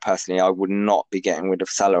for both personally. I would not be getting rid of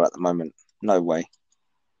Salah at the moment. No way.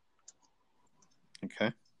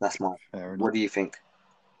 Okay. That's my. Fair enough. What do you think?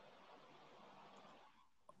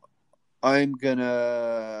 I'm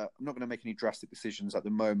not gonna make any drastic decisions at the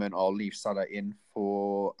moment. I'll leave Salah in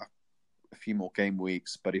for a few more game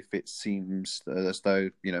weeks, but if it seems as though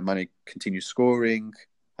Mane continues scoring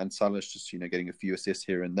and Salah's just getting a few assists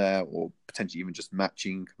here and there, or potentially even just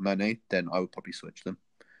matching Mane, then I would probably switch them.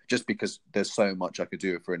 Just because there's so much I could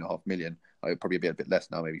do with 3.5 million. I would probably be a bit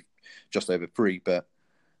less now, maybe just over 3. But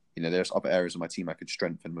there's other areas of my team I could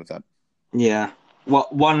strengthen with that. Yeah. Well,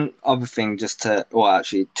 one other thing,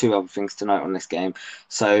 actually 2 other things to note on this game.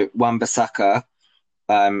 So Wan-Bissaka,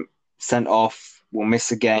 sent off, will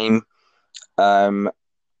miss a game.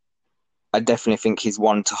 I definitely think he's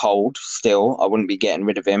one to hold still. I wouldn't be getting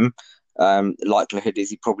rid of him. Likelihood is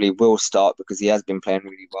he probably will start because he has been playing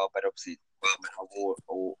really well, but obviously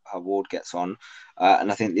how Ward gets on.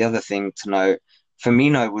 And I think the other thing to note,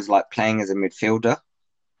 Firmino was like playing as a midfielder.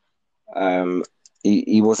 Um,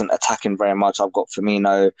 he wasn't attacking very much. I've got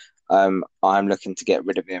Firmino. I'm looking to get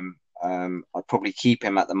rid of him. I'd probably keep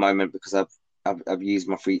him at the moment because I've used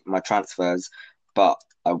my transfers. But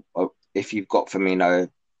if you've got Firmino,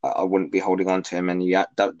 I wouldn't be holding on to him. And you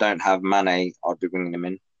don't have Mane, I'd be bringing him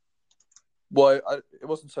in. Well, it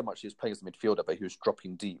wasn't so much he was playing as a midfielder, but he was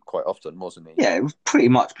dropping deep quite often, wasn't he? Yeah, it was pretty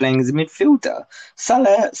much playing as a midfielder.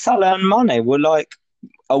 Salah and Mane were like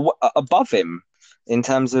above him in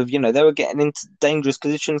terms of, they were getting into dangerous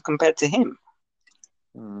positions compared to him.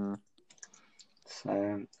 Mm.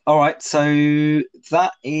 So, all right, so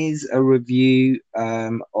that is a review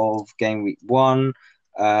of game week 1.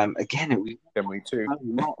 Again, Game week 2.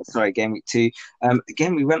 Sorry, game week 2.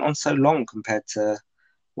 Again, we went on so long compared to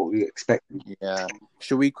what we expected. Yeah.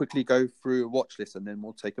 Should we quickly go through a watch list and then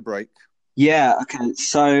we'll take a break? Yeah. Okay.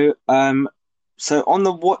 So on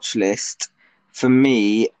the watch list for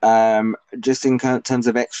me, just in terms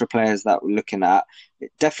of extra players that we're looking at,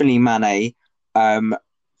 definitely Mane.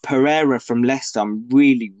 Pereira from Leicester, I'm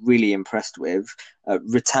really, really impressed with.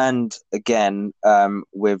 Returned again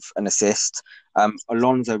with an assist.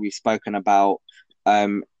 Alonso, we've spoken about.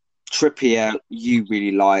 Trippier, you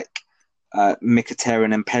really like.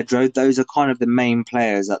 Mkhitaryan and Pedro, those are kind of the main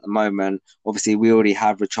players at the moment. Obviously, we already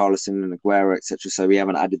have Richarlison and Aguero, etc., so we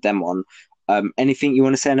haven't added them on. Anything you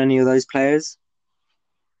want to say on any of those players?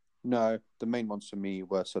 No, the main ones for me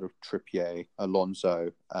were sort of Trippier,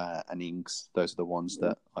 Alonso, and Ings. Those are the ones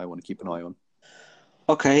that I want to keep an eye on.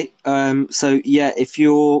 Okay, so yeah, if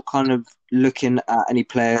you're kind of looking at any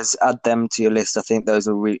players, add them to your list. I think those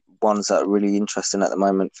are ones that are really interesting at the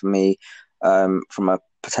moment for me, from a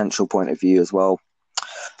potential point of view as well.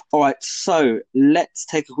 All right, so let's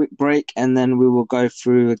take a quick break and then we will go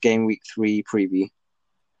through a game week 3 preview.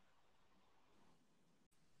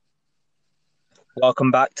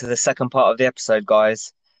 Welcome back to the second part of the episode,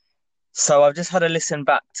 guys. So I've just had a listen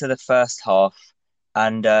back to the first half,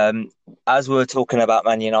 and as we were talking about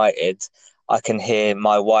Man United, I can hear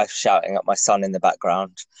my wife shouting at my son in the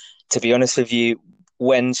background. To be honest with you,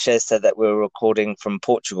 when Shez said that we were recording from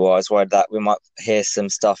Portugal, I was worried that we might hear some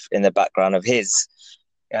stuff in the background of his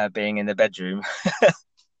being in the bedroom.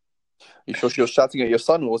 You sure she was shouting at your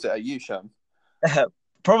son, or was it at you, Sham?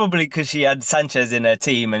 Probably because she had Sanchez in her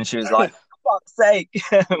team and she was like, for fuck's sake,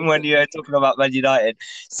 when you were talking about Man United.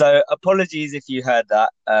 So apologies if you heard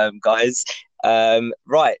that, guys.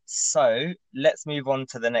 Right, so let's move on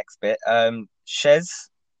to the next bit. Shez?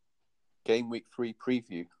 Game week 3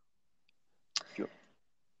 preview.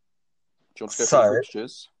 Do you want to go through the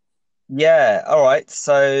fixtures? Yeah, all right.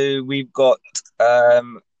 So we've got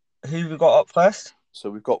who we got up first? So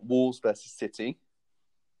we've got Wolves versus City.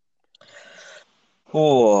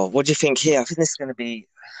 Oh, what do you think here? I think this is going to be.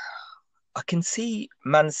 I can see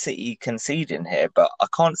Man City conceding here, but I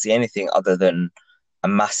can't see anything other than a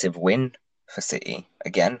massive win for City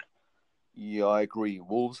again. Yeah, I agree.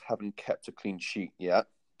 Wolves haven't kept a clean sheet yet.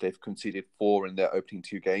 They've conceded 4 in their opening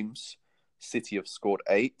 2 games. City have scored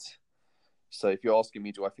 8. So if you're asking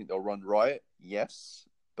me, do I think they'll run riot? Yes,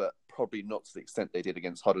 but probably not to the extent they did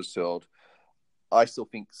against Huddersfield. I still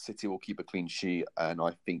think City will keep a clean sheet, and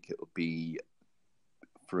I think it will be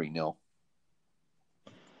 3-0.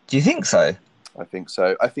 Do you think so? I think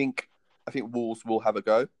so. I think Wolves will have a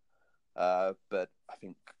go, but I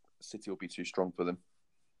think City will be too strong for them.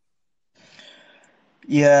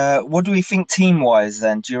 Yeah. What do we think team-wise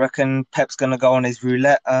then? Do you reckon Pep's going to go on his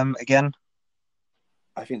roulette again?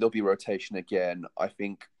 I think there'll be rotation again. I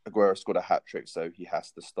think Aguero scored a hat-trick, so he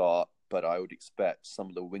has to start. But I would expect some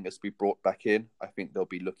of the wingers to be brought back in. I think they'll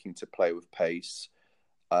be looking to play with pace.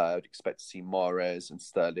 I'd expect to see Mahrez and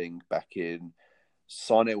Sterling back in.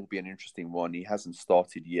 Sane will be an interesting one. He hasn't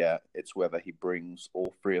started yet. It's whether he brings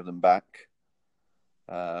all 3 of them back,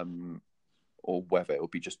 or whether it will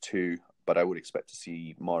be just 2. But I would expect to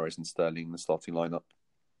see Mahrez and Sterling in the starting lineup.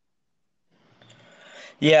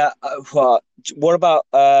 Yeah. What about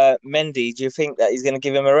Mendy? Do you think that he's going to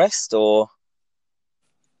give him a rest, or?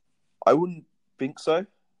 I wouldn't think so.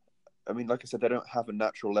 I mean, like I said, they don't have a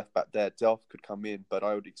natural left back there. Delph could come in, but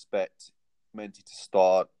I would expect Mendy to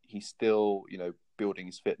start. He's still, building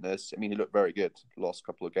his fitness. I mean, he looked very good the last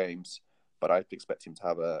couple of games, but I'd expect him to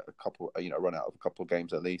have a couple, run out of a couple of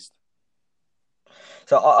games at least.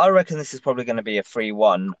 So I reckon this is probably going to be a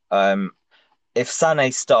 3-1. If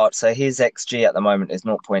Sané starts, so his XG at the moment is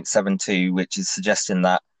 0.72, which is suggesting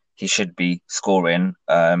that he should be scoring.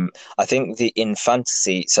 I think in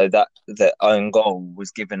fantasy, so that the own goal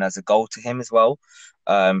was given as a goal to him as well.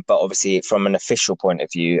 But obviously, from an official point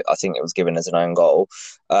of view, I think it was given as an own goal.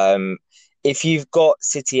 If you've got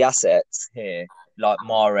City assets here like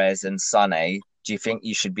Mahrez and Sané, do you think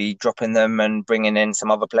you should be dropping them and bringing in some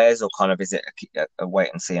other players, or kind of is it a wait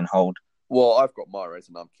and see and hold? Well, I've got Mahrez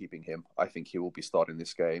and I'm keeping him. I think he will be starting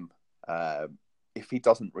this game. If he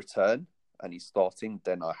doesn't return and he's starting,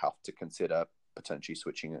 then I have to consider potentially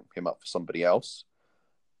switching him up for somebody else.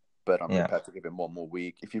 But I'm prepared to give him one more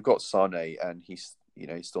week. If you've got Sané and he's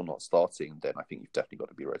still not starting, then I think you've definitely got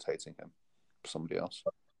to be rotating him for somebody else.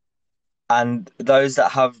 And those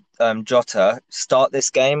that have Jota, start this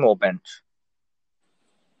game or bench?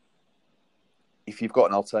 If you've got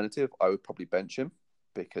an alternative, I would probably bench him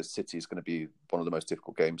because City is going to be one of the most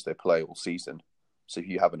difficult games they play all season. So if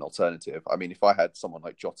you have an alternative, I mean, if I had someone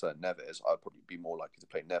like Jota and Neves, I'd probably be more likely to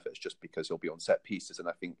play Neves just because he'll be on set pieces. And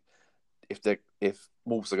I think if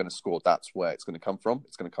Wolves are going to score, that's where it's going to come from.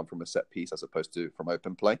 It's going to come from a set piece as opposed to from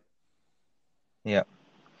open play. Yeah.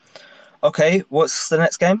 Okay, what's the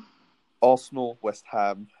next game? Arsenal, West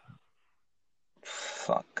Ham.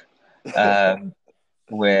 Fuck.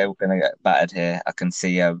 We're going to get battered here. I can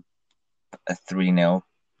see a 3-0,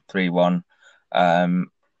 3-1.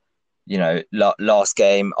 Last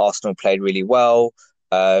game, Arsenal played really well.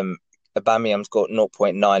 Aubameyang's got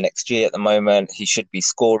 0.9 XG at the moment. He should be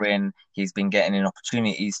scoring. He's been getting in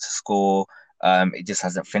opportunities to score. He just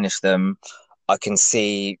hasn't finished them. I can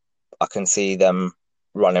see them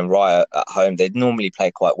running riot at home. They normally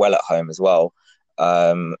play quite well at home as well.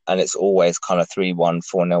 And it's always kind of 3-1,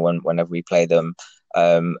 4-0 whenever we play them.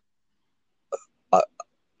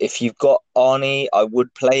 If you've got Arnie, I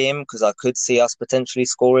would play him because I could see us potentially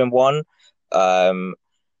scoring one.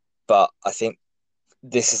 But I think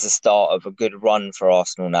this is the start of a good run for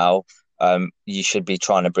Arsenal now. You should be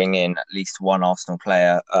trying to bring in at least one Arsenal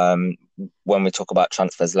player. When we talk about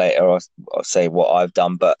transfers later, I'll say what I've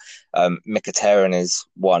done. But Mkhitaryan is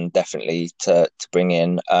one definitely to bring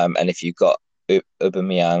in. And if you've got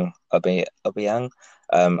Aubameyang,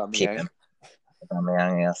 keep him.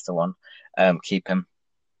 Aubameyang, that's the one. Keep him.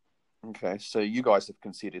 Okay, so you guys have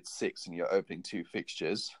conceded 6 in your opening 2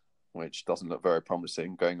 fixtures, which doesn't look very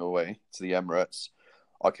promising going away to the Emirates.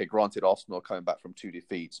 Okay, granted, Arsenal are coming back from 2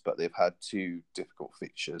 defeats, but they've had 2 difficult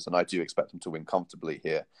fixtures, and I do expect them to win comfortably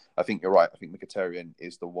here. I think you're right. I think Mkhitaryan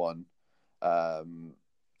is the one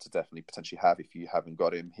to definitely potentially have if you haven't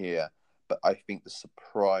got him here. But I think the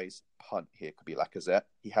surprise punt here could be Lacazette.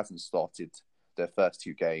 He hasn't started their first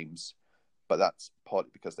 2 games, but that's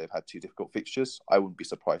partly because they've had 2 difficult fixtures. I wouldn't be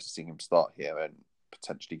surprised to see him start here and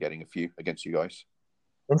potentially getting a few against you guys.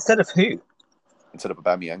 Instead of who? Instead of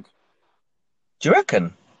Aubameyang. Do you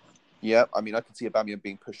reckon? Yeah, I mean, I can see Aubameyang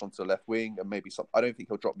being pushed onto the left wing and maybe some. I don't think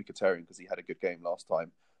he'll drop Mkhitaryan because he had a good game last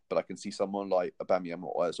time, but I can see someone like Aubameyang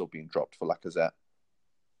or Ozil being dropped for Lacazette.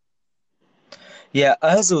 Yeah,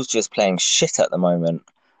 Ozil's just playing shit at the moment.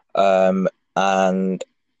 And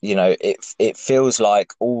it feels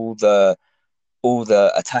like all the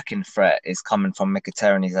attacking threat is coming from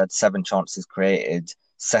Mkhitaryan. He's had 7 chances created,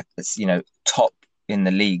 top in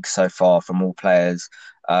the league so far from all players.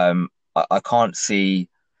 I can't see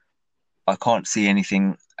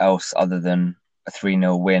anything else other than a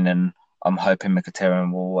 3-0 win, and I'm hoping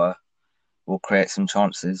Mkhitaryan will create some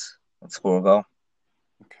chances and score a goal.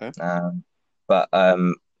 Okay. But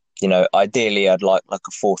ideally, I'd like a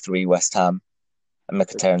 4-3 West Ham and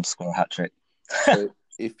Mkhitaryan to score a hat trick. So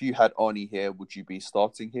if you had Arnie here, would you be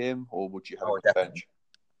starting him or would you have him on the bench?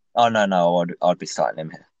 Oh no, I'd be starting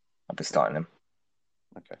him here. I'd be starting him.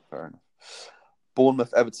 Okay, fair enough.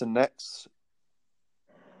 Bournemouth, Everton next.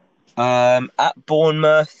 At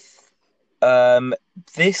Bournemouth,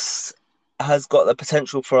 this has got the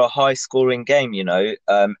potential for a high-scoring game.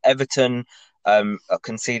 Everton are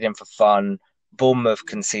conceding for fun. Bournemouth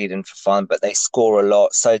conceding for fun, but they score a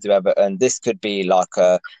lot. So do Everton. This could be like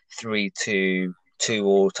a 3-2,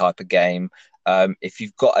 2-2 type of game. If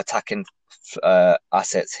you've got attacking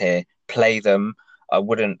assets here, play them. I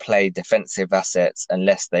wouldn't play defensive assets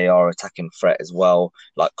unless they are attacking threat as well,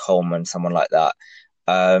 like Coleman, someone like that.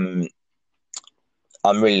 I'm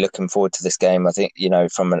really looking forward to this game. I think,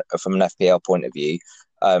 from an FPL point of view,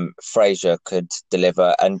 Fraser could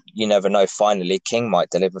deliver, and you never know. Finally, King might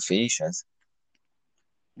deliver for you, Shaz.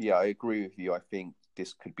 Yeah, I agree with you. I think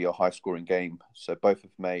this could be a high-scoring game. So both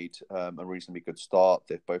have made a reasonably good start.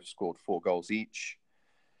 They've both scored 4 goals each.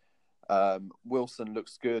 Wilson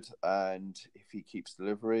looks good, and if he keeps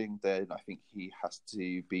delivering, then I think he has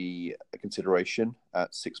to be a consideration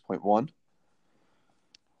at 6.1.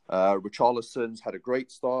 Richarlison's had a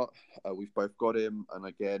great start. We've both got him, and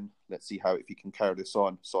again, let's see if he can carry this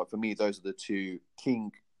on. So for me, those are the two.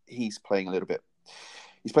 King, he's playing a little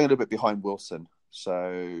bit behind Wilson,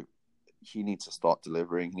 so he needs to start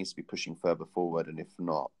delivering. He needs to be pushing further forward, and if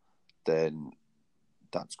not, then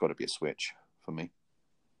that's got to be a switch for me.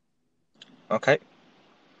 Okay.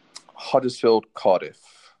 Huddersfield, Cardiff.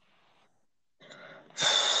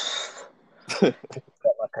 Got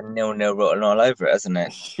like a 0-0 written all over it, hasn't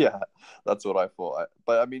it? Yeah, that's what I thought.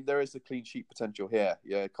 But I mean, there is a clean sheet potential here.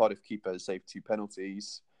 Yeah, Cardiff keeper has saved 2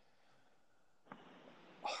 penalties.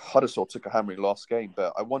 Huddersfield took a hammering last game,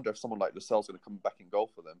 but I wonder if someone like Lascelles going to come back in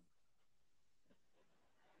goal for them.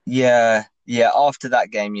 Yeah. After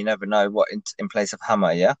that game, you never know what in place of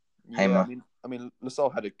Hammer. Yeah. Yeah, I mean,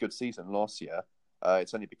 Lascelles had a good season last year.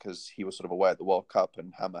 It's only because he was sort of away at the World Cup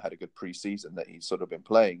and Hammer had a good pre-season that he's sort of been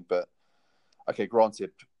playing. But okay,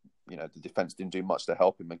 granted, the defence didn't do much to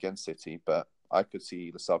help him against City, but I could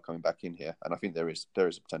see Lascelles coming back in here, and I think there is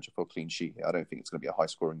a potential for a clean sheet here. I don't think it's going to be a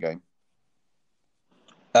high-scoring game.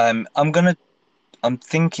 I'm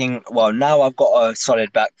thinking. Well, now I've got a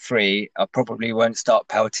solid back three. I probably won't start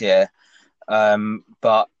Peltier,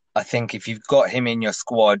 but I think if you've got him in your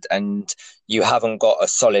squad and you haven't got a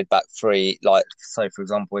solid back three, like so, for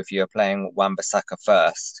example, if you're playing Wan-Bissaka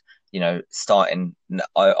first, starting.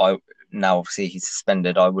 I now obviously he's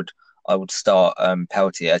suspended. I would start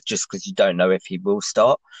Peltier just because you don't know if he will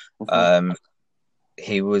start. Mm-hmm.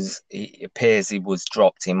 He appears he was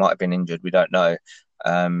dropped. He might have been injured. We don't know.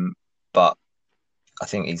 But I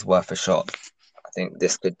think he's worth a shot. I think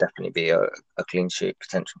this could definitely be a clean sheet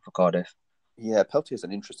potential for Cardiff. Yeah, Peltier is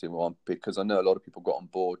an interesting one because I know a lot of people got on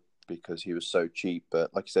board because he was so cheap.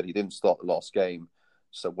 But like you said, he didn't start the last game.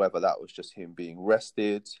 So whether that was just him being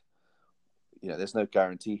rested, there's no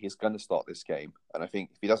guarantee he's going to start this game. And I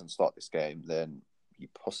think if he doesn't start this game, then you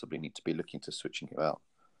possibly need to be looking to switching him out.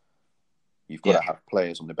 You've got to have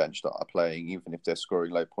players on the bench that are playing. Even if they're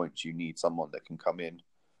scoring low points, you need someone that can come in.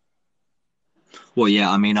 Well,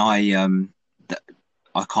 yeah, I mean, I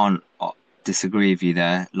can't disagree with you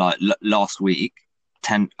there. Like last week,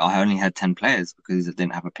 I only had 10 players because I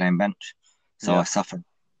didn't have a playing bench, so I suffered.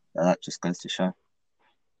 That just goes to show.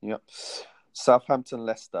 Yep. Southampton,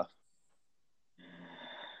 Leicester.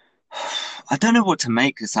 I don't know what to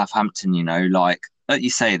make of Southampton. Like you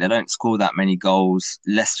say, they don't score that many goals.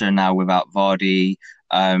 Leicester are now without Vardy.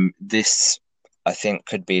 This I think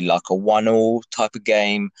could be like a 1-1 type of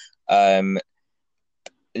game. A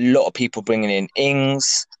lot of people bringing in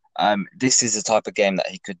Ings. This is the type of game that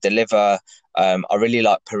he could deliver. I really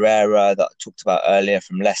like Pereira that I talked about earlier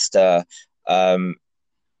from Leicester.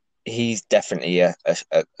 He's definitely a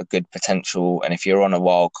good potential, and if you're on a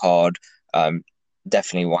wild card,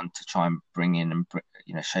 definitely one to try and bring in and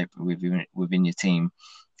shape within your team.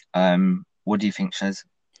 What do you think, Shez?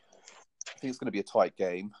 I think it's going to be a tight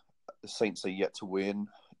game. The Saints are yet to win.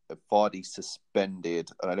 Vardy's suspended,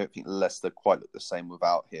 and I don't think Leicester quite look the same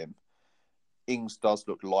without him. Ings does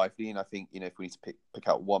look lively, and I think if we need to pick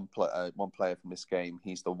out one player from this game,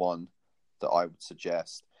 he's the one that I would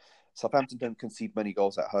suggest. Southampton don't concede many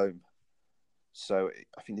goals at home, so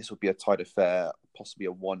I think this would be a tight affair, possibly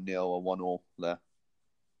a 1-0 or 1-1 there.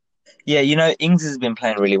 Yeah, Ings has been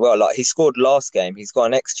playing really well. Like he scored last game, he's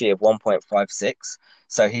got an XG of 1.56,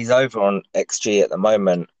 so he's over on XG at the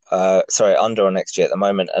moment. Under on XG at the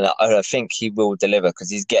moment, and I think he will deliver because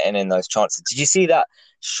he's getting in those chances. Did you see that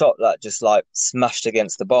shot that just like smashed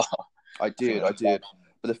against the bar? I did.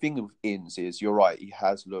 But the thing with Ings is, you're right, he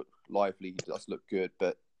has looked lively, he does look good,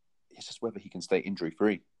 but it's just whether he can stay injury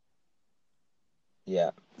free.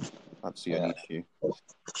 Yeah. That's the only issue.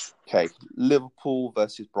 Okay, Liverpool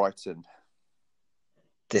versus Brighton.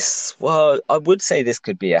 I would say this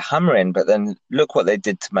could be a hammering, but then look what they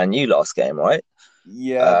did to Man U last game, right?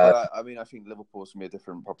 Yeah, but I think Liverpool's going to be a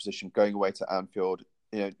different proposition. Going away to Anfield,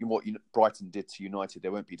 what Brighton did to United, they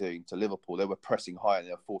won't be doing to Liverpool. They were pressing high and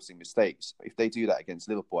they were forcing mistakes. If they do that against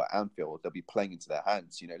Liverpool at Anfield, they'll be playing into their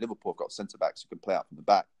hands. Liverpool have got centre-backs who can play out from the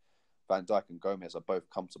back. Van Dijk and Gomez are both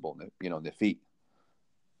comfortable on their feet.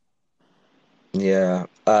 Yeah.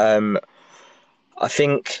 I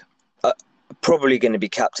think probably going to be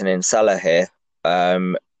captaining Salah here.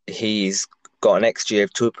 He's got an XG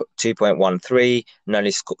of 2.13 and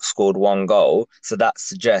only scored 1 goal. So that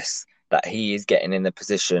suggests that he is getting in the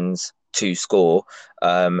positions to score.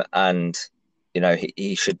 And,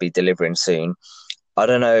 he should be delivering soon. I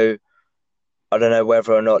don't know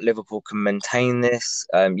whether or not Liverpool can maintain this.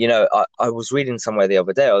 I was reading somewhere the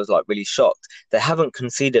other day, I was like really shocked. They haven't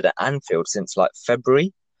conceded at Anfield since like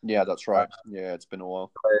February. Yeah, that's right. Yeah, it's been a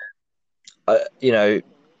while.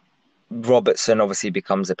 Robertson obviously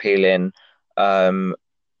becomes appealing. Um,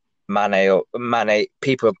 Mane,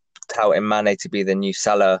 people are touting Mane to be the new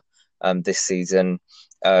Salah this season.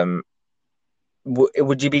 Um,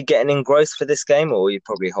 would you be getting engrossed for this game, or you'd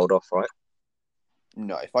probably hold off, right?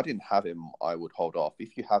 No, if I didn't have him, I would hold off.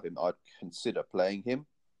 If you have him, I'd consider playing him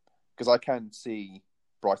because I can see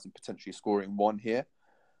Brighton potentially scoring one here.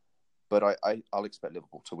 But I'll expect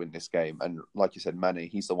Liverpool to win this game. And like you said, Mane,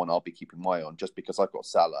 he's the one I'll be keeping my eye on just because I've got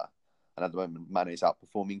Salah. And at the moment, Mane's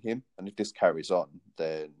outperforming him. And if this carries on,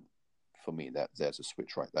 then for me, there's a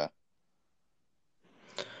switch right there.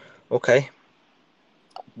 Okay.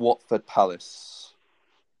 Watford Palace.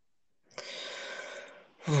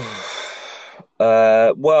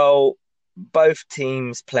 Well, both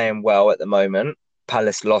teams playing well at the moment.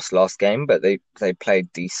 Palace lost last game, but they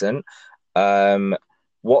played decent.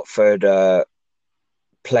 Watford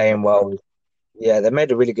playing well. Yeah, they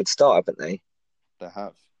made a really good start, haven't they? They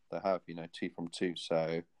have, 2 from 2.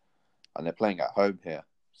 So, and they're playing at home here.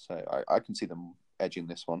 So I can see them edging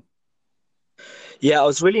this one. Yeah, I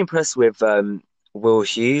was really impressed with Will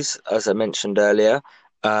Hughes, as I mentioned earlier.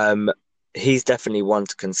 He's definitely one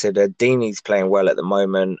to consider. Deeney's playing well at the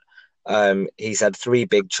moment. He's had 3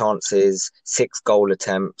 big chances, 6 goal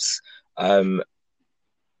attempts. Um,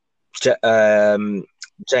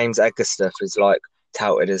 James Egerstaff is like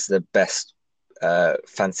touted as the best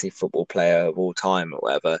fancy football player of all time or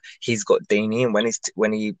whatever. He's got Deeney, and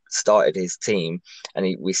when he started his team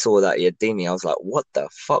and we saw that he had Deeney, I was like, what the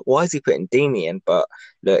fuck? Why is he putting Deeney in? But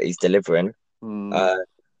look, he's delivering. Uh,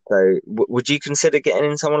 so would you consider getting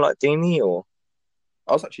in someone like Deeney or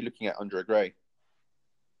I was actually looking at Andre Gray.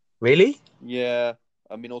 really? Yeah.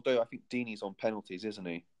 I mean, although I think Deeney's on penalties, isn't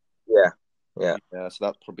he? Yeah. Yeah, so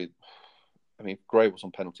that's probably. I mean, if Gray was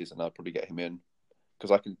on penalties, then I'd probably get him in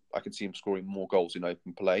because I can see him scoring more goals in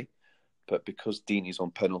open play. But because Deeney's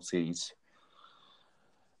on penalties,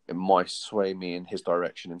 it might sway me in his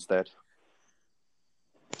direction instead.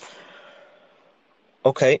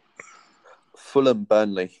 Okay. Fulham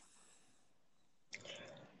Burnley.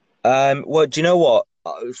 Well, do you know what?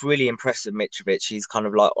 I was really impressed with Mitrovic. He's kind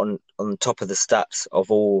of like on top of the stats of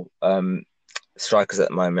all strikers at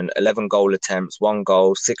the moment. 11 goal attempts, 1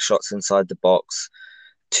 goal, 6 shots inside the box,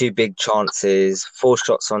 2 big chances, 4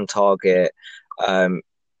 shots on target. Um,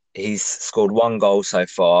 he's scored 1 goal so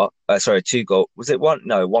far. Sorry, 2 goal. Was it one?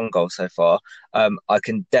 No, 1 goal so far. I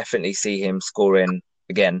can definitely see him scoring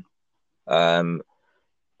again. Um,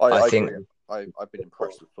 I I think. agree. I've been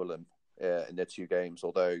impressed with Fulham in their 2 games.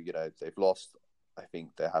 Although they've lost, I think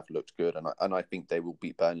they have looked good, and I think they will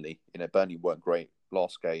beat Burnley. Burnley weren't great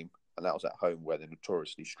last game, and that was at home where they're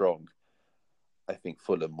notoriously strong. I think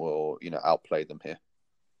Fulham will outplay them here.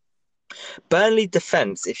 Burnley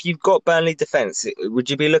defense. If you've got Burnley defense, would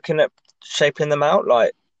you be looking at shaping them out?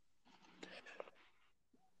 Like,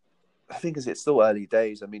 I think as it's still early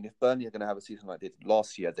days. I mean, if Burnley are going to have a season like they did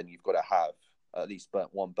last year, then you've got to have at least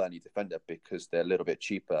one Burnley defender because they're a little bit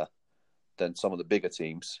cheaper than some of the bigger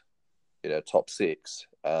teams, top 6,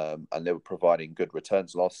 and they were providing good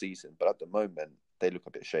returns last season. But at the moment, they look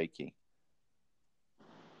a bit shaky.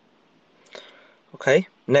 okay,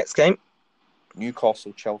 next game.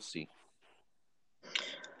 Newcastle Chelsea.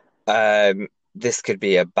 This could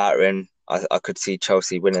be a battering. I could see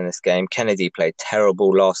Chelsea winning this game. Kennedy played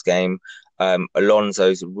terrible last game.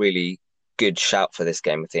 Alonso's a really good shout for this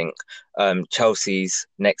game, I think. Chelsea's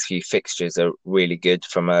next few fixtures are really good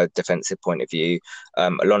from a defensive point of view.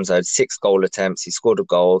 Alonso had 6 goal attempts. He scored a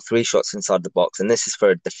goal, 3 shots inside the box, and this is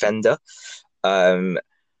for a defender.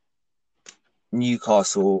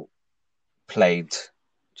 Newcastle played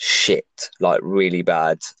shit, like really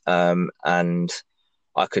bad. And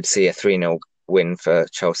I could see a 3-0 win for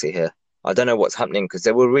Chelsea here. I don't know what's happening because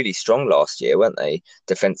they were really strong last year, weren't they,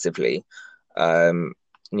 defensively?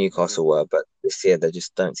 Newcastle were, but this year they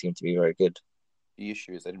just don't seem to be very good. The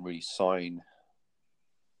issue is they didn't really sign,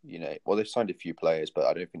 well, they've signed a few players, but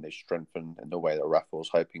I don't think they strengthened in the way that Rafa was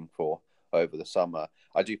hoping for over the summer.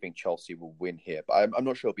 I do think Chelsea will win here, but I'm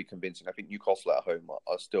not sure it'll be convincing. I think Newcastle at home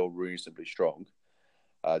are still reasonably strong.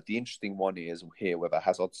 The interesting one is here whether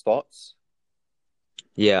Hazard starts.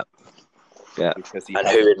 Yeah. Because he and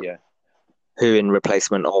has who in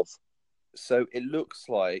replacement of? So it looks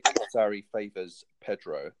like Sarri favours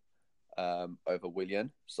Pedro over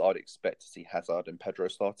Willian. So I'd expect to see Hazard and Pedro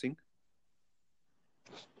starting.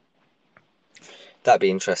 That'd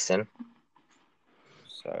be interesting.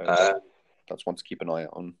 So that's one to keep an eye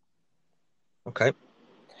out on. Okay.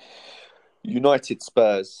 United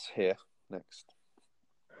Spurs here next.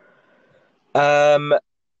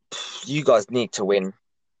 You guys need to win.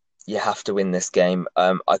 you have to win this game.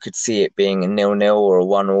 I could see it being a 0-0 or a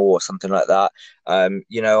 1-1 or something like that. I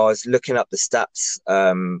was looking up the stats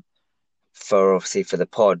for obviously for the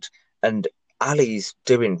pod, and Ali's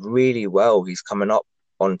doing really well. He's coming up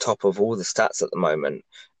on top of all the stats at the moment,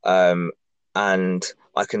 and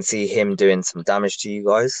I can see him doing some damage to you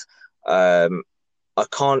guys. I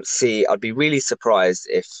can't see. I'd be really surprised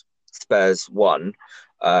if Spurs won,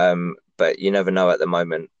 but you never know at the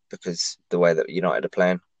moment because the way that United are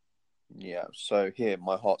playing. Yeah, so here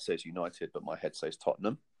my heart says United, but my head says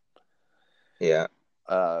Tottenham. Yeah.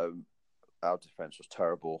 Our defence was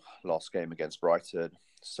terrible last game against Brighton,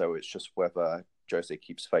 so it's just whether Jose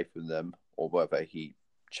keeps faith in them or whether he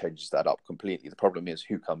changes that up completely. The problem is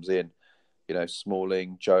who comes in.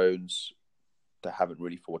 Smalling, Jones, they haven't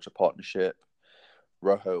really forged a partnership.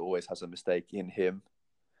 Rojo always has a mistake in him.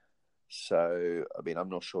 So, I mean, I'm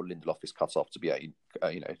not sure Lindelof is cut off to be at,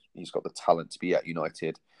 he's got the talent to be at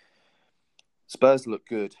United. Spurs look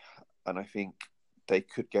good, and I think they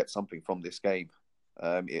could get something from this game.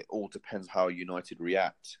 It all depends how United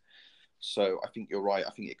react. So I think you're right. I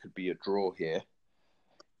think it could be a draw here.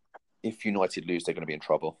 If United lose, they're going to be in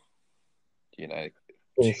trouble. Can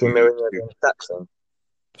you see Mourinho being sacked soon?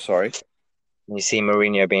 Sorry? Can you see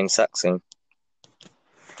Mourinho being sacked soon?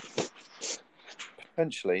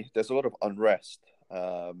 Potentially. There's a lot of unrest,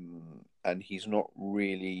 and he's not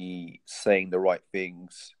really saying the right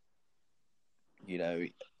things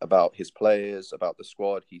about his players, about the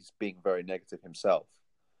squad. He's being very negative himself.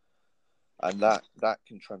 And that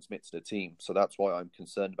can transmit to the team. So that's why I'm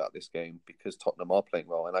concerned about this game, because Tottenham are playing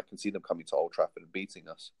well and I can see them coming to Old Trafford and beating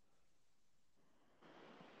us.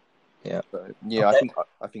 Yeah. So, yeah, okay.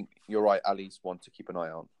 I think you're right. Ali's one to keep an eye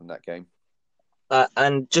on in that game.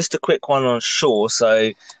 And just a quick one on Shaw.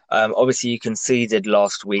 So, obviously you conceded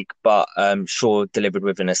last week, but Shaw delivered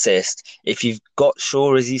with an assist. If you've got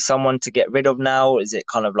Shaw, is he someone to get rid of now? Is it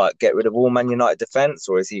kind of like get rid of all Man United defence,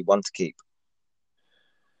 or is he one to keep?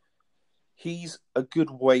 He's a good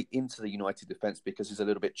way into the United defence because he's a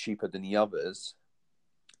little bit cheaper than the others.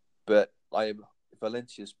 But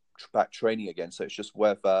Valencia's back training again, so it's just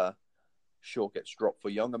whether Shaw gets dropped for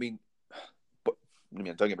Young. I mean,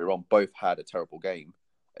 don't get me wrong, both had a terrible game.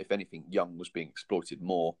 If anything, Young was being exploited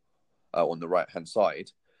more on the right-hand side.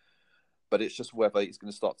 But it's just whether it's going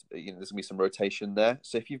to start, there's going to be some rotation there.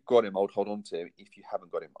 So if you've got him, I would hold on to him. If you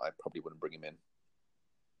haven't got him, I probably wouldn't bring him in.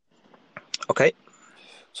 Okay.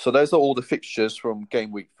 So those are all the fixtures from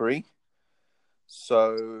game week 3.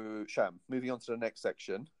 So, Sham, moving on to the next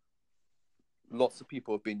section. Lots of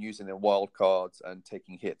people have been using their wild cards and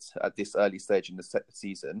taking hits at this early stage in the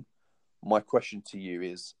season. My question to you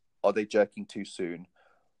is, are they jerking too soon,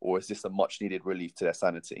 or is this a much-needed relief to their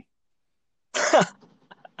sanity?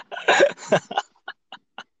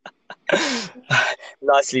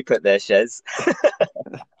 Nicely put there, Shez.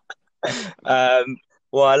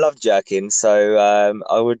 Well, I love jerking, so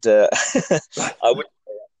I would say that's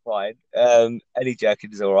fine. Any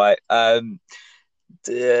jerking is all right. I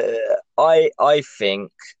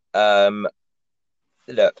think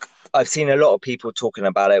look, I've seen a lot of people talking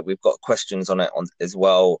about it. We've got questions on it as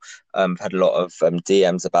well. Had a lot of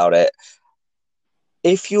DMs about it.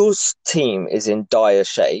 If your team is in dire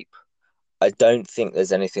shape, I don't think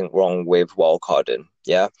there's anything wrong with wildcarding.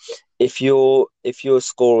 Yeah, if you're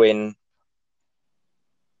scoring,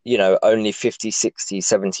 only 50, 60,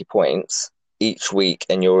 70 points each week,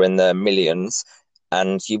 and you're in the millions,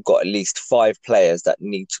 and you've got at least 5 players that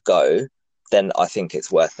need to go, then I think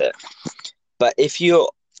it's worth it. But if you're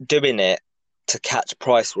doing it to catch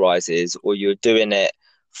price rises, or you're doing it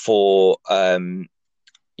for,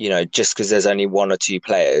 just because there's only 1 or 2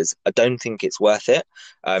 players, I don't think it's worth it.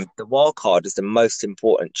 The wild card is the most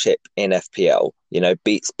important chip in FPL.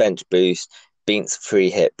 Beats bench boost, beats free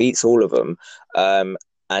hit, beats all of them,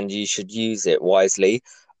 and you should use it wisely.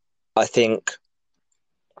 I think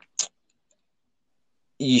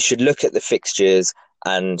you should look at the fixtures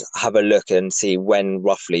and have a look and see when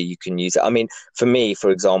roughly you can use it. I mean, for me, for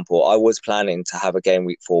example, I was planning to have a game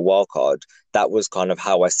week 4 wildcard. That was kind of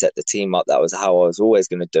how I set the team up. That was how I was always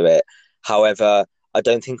going to do it. However, I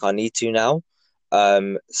don't think I need to now.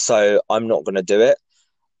 So I'm not going to do it.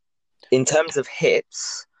 In terms of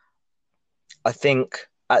hits, I think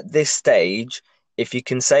at this stage, if you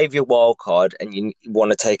can save your wildcard and you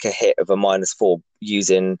want to take a hit of a -4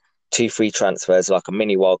 using 2 free transfers, like a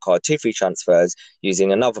mini wildcard, 2 free transfers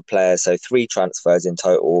using another player, so 3 transfers in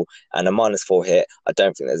total and a -4 hit, I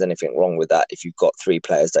don't think there's anything wrong with that if you've got 3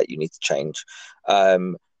 players that you need to change.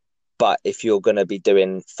 But if you're going to be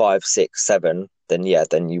doing 5, 6, 7, then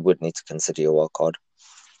you would need to consider your wildcard.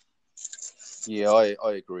 Yeah,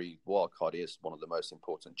 I agree. Wildcard is one of the most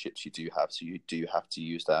important chips you do have, so you do have to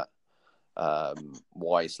use that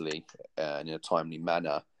wisely and in a timely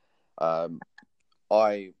manner.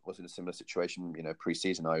 I was in a similar situation,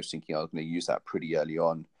 pre-season. I was thinking I was going to use that pretty early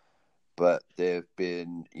on, but there have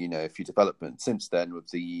been, a few developments since then with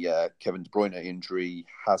the Kevin De Bruyne injury,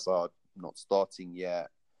 Hazard not starting yet.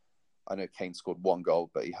 I know Kane scored one goal,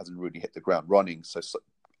 but he hasn't really hit the ground running. So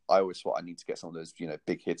I always thought I need to get some of those,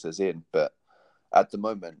 big hitters in. But at the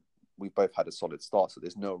moment, we've both had a solid start, so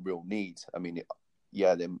there's no real need. I mean,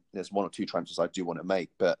 yeah, there's one or two transfers I do want to make,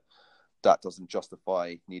 but that doesn't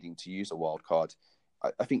justify needing to use a wild card.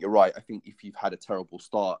 I think you're right. I think if you've had a terrible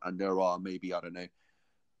start and there are maybe,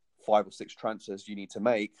 5 or 6 transfers you need to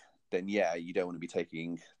make, then yeah, you don't want to be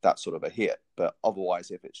taking that sort of a hit. But otherwise,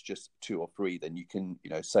 if it's just 2 or 3, then you can,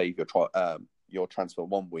 save your transfer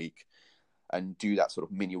 1 week and do that sort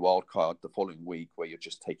of mini wild card the following week where you're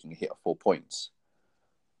just taking a hit of 4 points.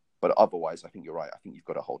 But otherwise, I think you're right. I think you've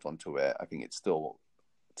got to hold on to it. I think it's still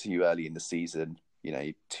too early in the season.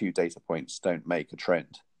 2 data points don't make a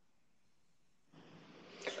trend.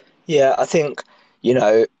 Yeah, I think,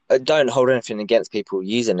 don't hold anything against people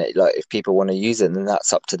using it. Like, if people want to use it, then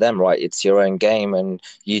that's up to them, right? It's your own game and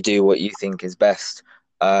you do what you think is best.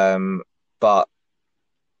 But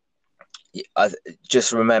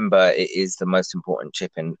just remember, it is the most important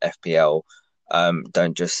chip in FPL.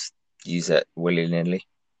 Don't just use it willy-nilly.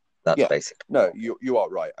 That's basic. No, you are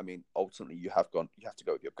right. I mean, ultimately, you have to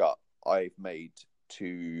go with your gut. I've made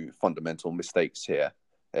 2 fundamental mistakes here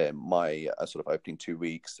in my sort of opening 2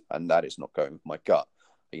 weeks, and that is not going with my gut.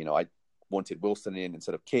 I wanted Wilson in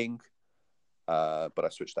instead of King, but I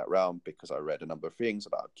switched that round because I read a number of things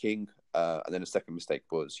about King. And then the second mistake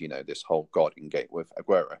was, this whole guarding gate with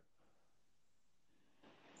Aguero.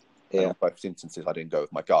 Yeah. And in both instances, I didn't go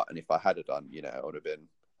with my gut, and if I had it done, I would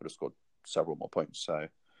have scored several more points. So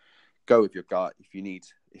go with your gut. If you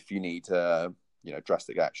need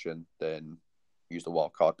drastic action, then use the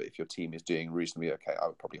wild card. But if your team is doing reasonably okay, I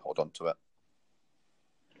would probably hold on to it.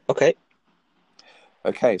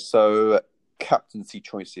 Okay, so captaincy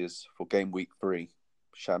choices for game week 3.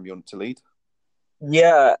 Sham, you want to lead?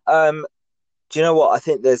 Yeah. Do you know what? I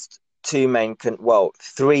think there's 2 main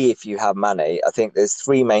 3 if you have Mane. I think there's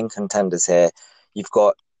 3 main contenders here. You've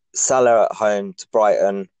got Salah at home to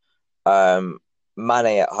Brighton,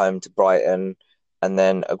 Mane at home to Brighton, and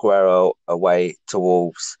then Aguero away to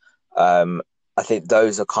Wolves. I think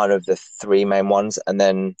those are kind of the 3 main ones. And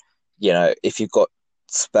then, if you've got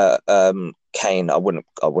Kane, I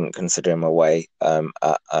wouldn't consider him away at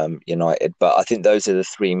United. But I think those are the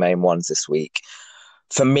 3 main ones this week.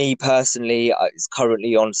 For me personally, it's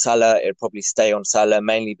currently on Salah. It'll probably stay on Salah,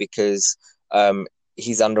 mainly because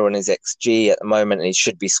he's under on his XG at the moment, and he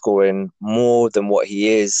should be scoring more than what he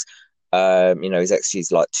is. His XG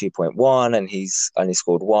is like 2.1, and he's only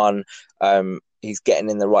scored 1. He's getting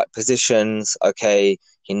in the right positions. Okay,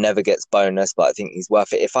 he never gets bonus, but I think he's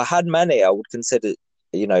worth it. If I had Mane, I would consider,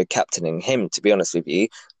 captaining him, to be honest with you,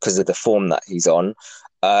 because of the form that he's on.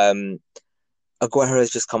 Aguero has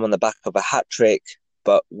just come on the back of a hat-trick,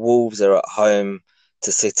 but Wolves are at home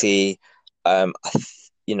to City.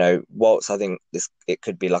 Whilst I think it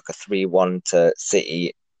could be like a 3-1 to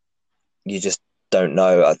City, you just don't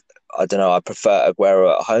know. I don't know. I prefer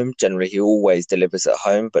Aguero at home. Generally, he always delivers at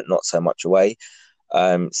home, but not so much away.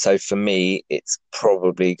 So for me, it's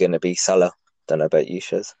probably going to be Salah. Don't know about you,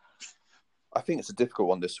 Shaz. I think it's a difficult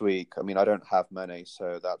one this week. I mean, I don't have Mane,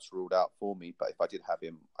 so that's ruled out for me. But if I did have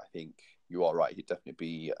him, I think you are right. He'd definitely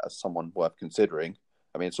be someone worth considering.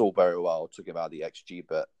 I mean, it's all very well talking about the XG,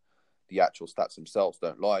 but the actual stats themselves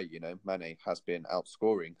don't lie. Mane has been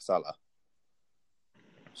outscoring Salah.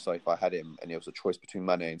 So if I had him and it was a choice between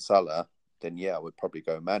Mane and Salah, then yeah, I would probably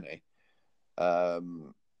go Mane.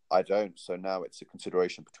 I don't. So now it's a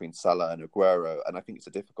consideration between Salah and Aguero, and I think it's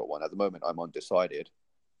a difficult one. At the moment, I'm undecided.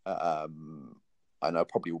 And I'll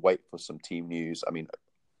probably wait for some team news. I mean,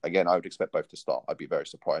 again, I would expect both to start. I'd be very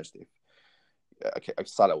surprised if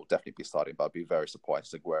Salah will definitely be starting, but I'd be very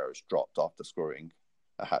surprised if Aguero's dropped after scoring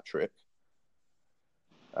a hat-trick.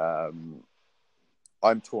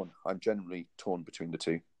 I'm torn. I'm generally torn between the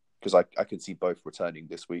 2 because I can see both returning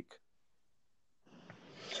this week.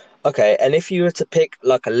 Okay, and if you were to pick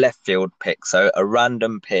like a left field pick, so a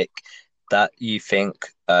random pick that you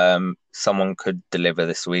think someone could deliver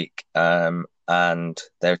this week, and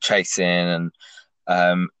they're chasing,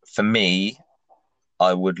 and for me,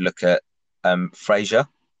 I would look at Fraser.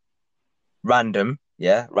 Random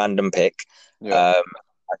pick. Yeah.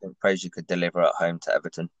 I think Fraser could deliver at home to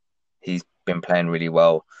Everton. He's been playing really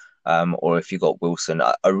well. Or if you got Wilson,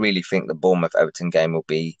 I really think the Bournemouth Everton game will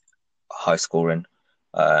be high scoring.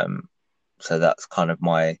 So that's kind of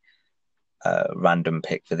my random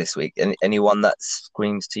pick for this week. Anyone that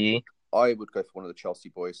screams to you? I would go for one of the Chelsea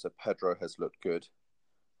boys. So Pedro has looked good.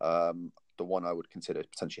 The one I would consider is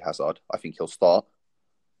potentially Hazard. I think he'll start.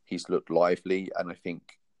 He's looked lively, and I think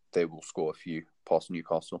they will score a few past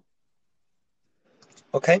Newcastle.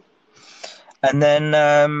 Okay. And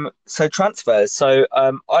then, so transfers. So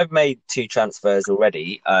I've made 2 transfers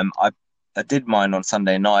already. I did mine on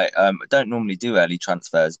Sunday night. I don't normally do early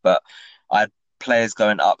transfers, but I had players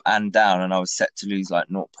going up and down, and I was set to lose like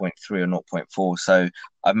 0.3 or 0.4. So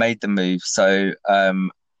I made the move. So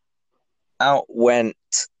out went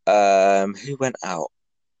who went out?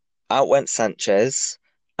 Out went Sanchez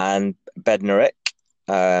and Bednarek,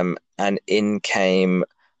 and in came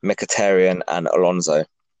Mkhitaryan and Alonso.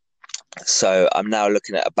 So I'm now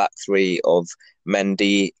looking at a back 3 of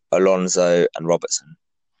Mendy, Alonso, and Robertson.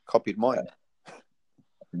 Copied mine.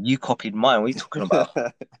 You copied mine. What are you talking about?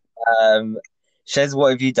 Shez, what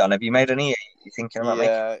have you done? Have you made any? Are you thinking about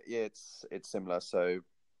making? Yeah, it's similar. So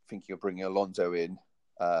thinking of bringing Alonso in,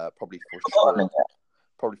 probably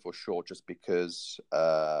for Shaw, just because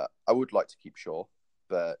I would like to keep Shaw,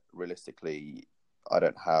 but realistically, I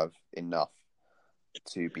don't have enough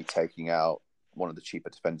to be taking out one of the cheaper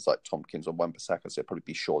defenders like Tompkins or Wan-Bissaka, so it'd probably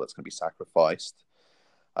be Shaw that's going to be sacrificed.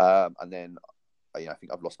 And then, I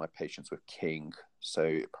think I've lost my patience with King, so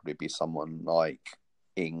it'd probably be someone like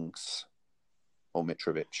Ings or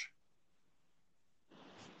Mitrovic.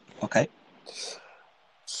 Okay.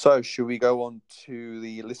 So, should we go on to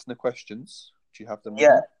the listener questions? Do you have them?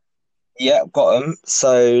 Yeah, got them.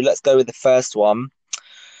 So let's go with the first one.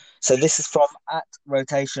 So this is from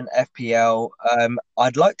 @Rotation FPL.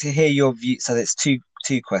 I'd like to hear your view. So there's two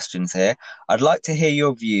questions here. I'd like to hear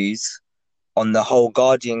your views on the whole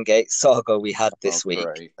Guardian Gate saga we had this week.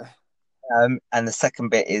 Great. And the second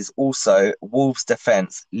bit is also Wolves'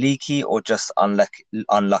 defense, leaky or just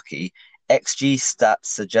unlucky. XG stats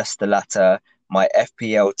suggest the latter. My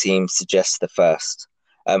FPL team suggests the first.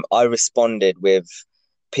 I responded with,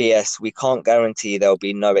 P.S. We can't guarantee there'll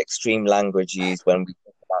be no extreme language used when we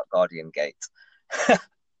talk about Guardian Gate.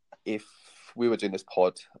 If we were doing this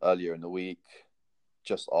pod earlier in the week,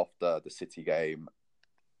 just after the City game,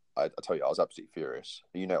 I tell you, I was absolutely furious.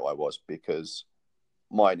 You know I was, because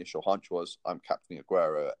my initial hunch was I'm captaining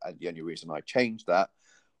Aguero, and the only reason I changed that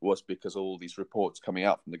was because all these reports coming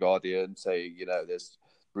out from the Guardian say, there's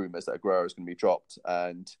rumours that Aguero is going to be dropped,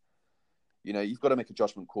 and you've got to make a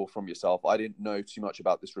judgment call from yourself. I didn't know too much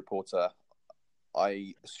about this reporter.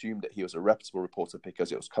 I assumed that he was a reputable reporter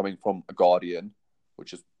because it was coming from a Guardian,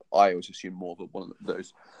 which is, I always assume, more than one of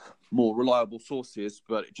those more reliable sources,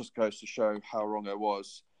 but it just goes to show how wrong I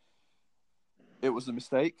was. It was a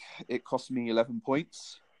mistake. It cost me 11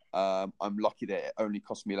 points. I'm lucky that it only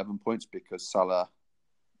cost me 11 points because Salah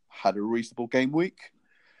had a reasonable game week.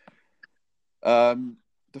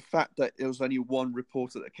 The fact that it was only one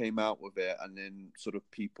reporter that came out with it, and then sort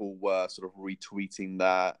of people were sort of retweeting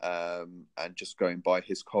that and just going by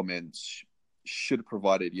his comments, should have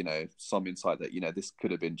provided, some insight that, this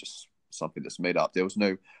could have been just something that's made up. There was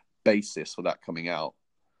no basis for that coming out.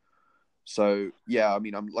 So, yeah, I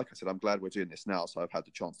mean, I'm glad we're doing this now. So I've had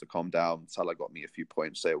the chance to calm down. Salah got me a few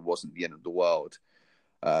points, so it wasn't the end of the world.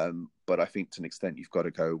 But I think to an extent, you've got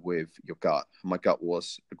to go with your gut. My gut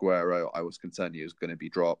was Aguero. I was concerned he was going to be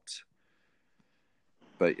dropped.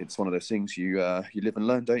 But it's one of those things you live and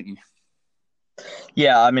learn, don't you?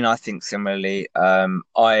 Yeah, I mean, I think similarly.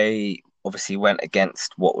 I obviously went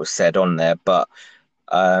against what was said on there, but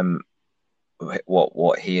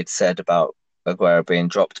what he had said about Aguero being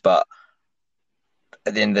dropped. But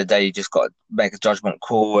at the end of the day, you just got to make a judgment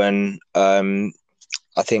call, and I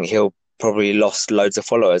think he'll probably lost loads of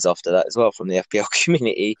followers after that as well from the FPL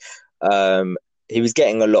community. He was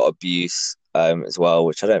getting a lot of abuse as well,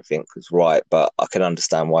 which I don't think was right, but I can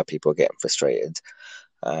understand why people are getting frustrated.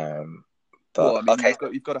 Okay,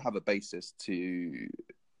 you've got to have a basis to,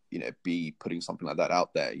 be putting something like that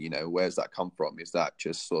out there. Where's that come from? Is that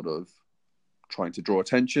just sort of trying to draw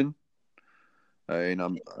attention?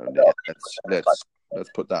 Let's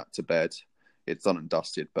put that to bed. It's done and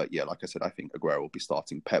dusted. But yeah, like I said, I think Aguero will be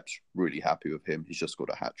starting. Pep's really happy with him. He's just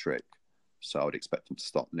scored a hat-trick. So I would expect him to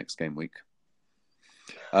start the next game week.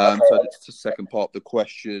 So that's the second part of the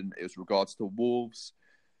question. It was regards to Wolves.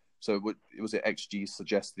 So was it XG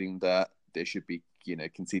suggesting that they should be,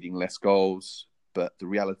 conceding less goals? But the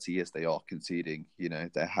reality is they are conceding.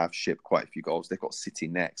 They have shipped quite a few goals. They've got City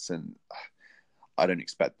next, and I don't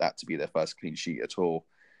expect that to be their first clean sheet at all.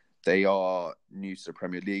 They are new to the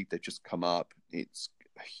Premier League. They've just come up. It's,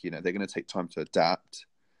 they're going to take time to adapt.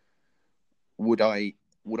 Would I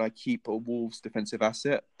would I keep a Wolves defensive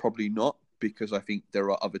asset? Probably not, because I think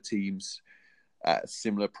there are other teams at a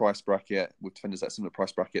similar price bracket, with defenders at a similar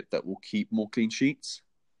price bracket, that will keep more clean sheets.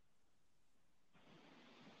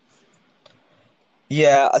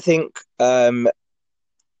 Yeah, I think.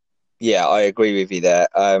 Yeah, I agree with you there.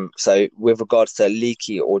 So with regards to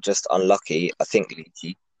leaky or just unlucky, I think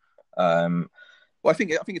leaky. Well, I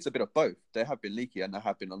think it's a bit of both. They have been leaky and they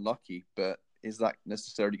have been unlucky, but is that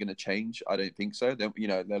necessarily going to change? I don't think so.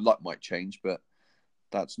 Their luck might change, but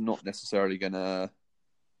that's not necessarily going to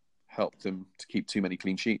help them to keep too many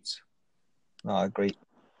clean sheets. No, I agree.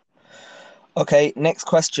 Okay, next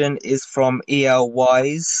question is from EL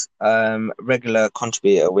Wise, regular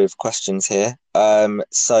contributor with questions here.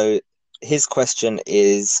 So his question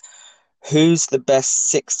is, who's the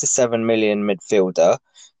best 6 to 7 million midfielder?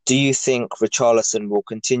 Do you think Richarlison will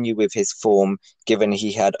continue with his form, given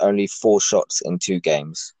he had only 4 shots in 2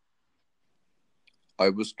 games? I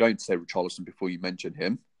was going to say Richarlison before you mentioned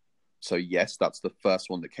him. So yes, that's the first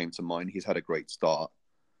one that came to mind. He's had a great start.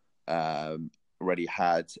 Already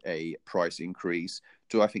had a price increase.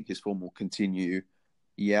 Do I think his form will continue?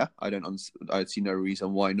 Yeah, I see no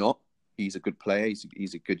reason why not. He's a good player.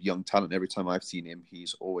 He's a good young talent. Every time I've seen him,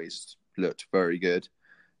 he's always looked very good.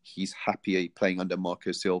 He's happy playing under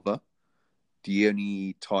Marco Silva. The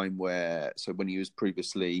only time when he was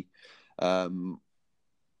previously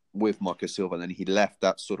with Marco Silva and then he left,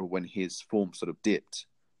 that's sort of when his form sort of dipped.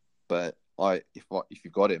 But if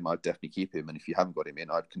you've got him, I'd definitely keep him. And if you haven't got him in,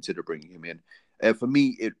 I'd consider bringing him in. For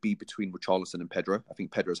me, it'd be between Richarlison and Pedro. I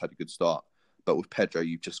think Pedro's had a good start. But with Pedro,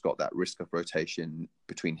 you've just got that risk of rotation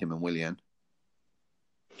between him and Willian.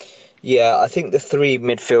 Yeah, I think the 3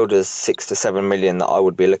 midfielders, 6 to 7 million that I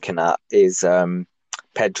would be looking at is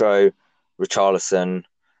Pedro, Richarlison,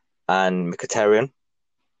 and Mkhitaryan.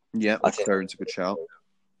 Yeah, Mkhitaryan's a good shout.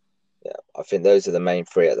 Yeah, I think those are the main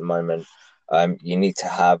 3 at the moment. You need to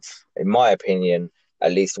have, in my opinion,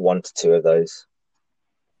 at least 1 to 2 of those.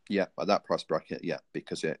 Yeah, at that price bracket, yeah,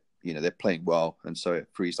 because they're playing well, and so it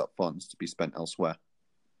frees up funds to be spent elsewhere.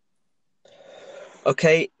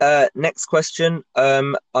 Okay, next question.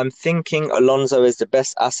 I'm thinking Alonso is the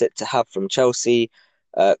best asset to have from Chelsea.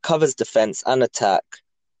 Covers defense and attack.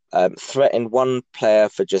 Threatened one player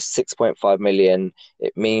for just 6.5 million.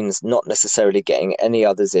 It means not necessarily getting any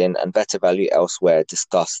others in and better value elsewhere.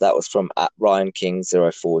 Discuss. That was from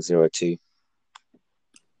 @RyanKing0402.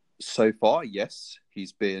 So far, yes,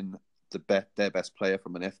 he's been their best player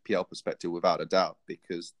from an FPL perspective, without a doubt,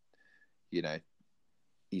 because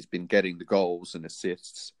he's been getting the goals and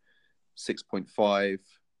assists. 6.5,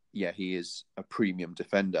 yeah, he is a premium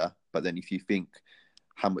defender. But then if you think,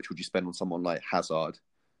 how much would you spend on someone like Hazard,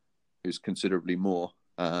 who's considerably more,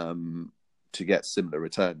 to get similar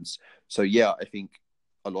returns? So yeah, I think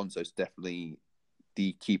Alonso's definitely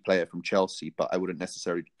the key player from Chelsea, but I wouldn't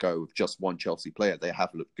necessarily go with just one Chelsea player. They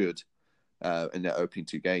have looked good in their opening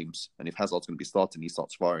 2 games. And if Hazard's going to be starting, he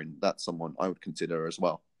starts firing, that's someone I would consider as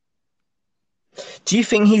well. Do you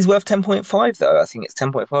think he's worth 10.5 though? I think it's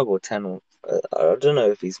 10.5 or 10. Or, I don't know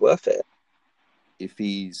if he's worth it. If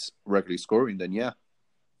he's regularly scoring, then yeah.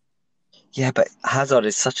 Yeah, but Hazard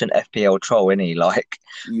is such an FPL troll, isn't he?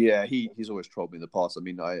 Yeah, he's always trolled me in the past. I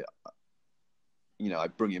mean, I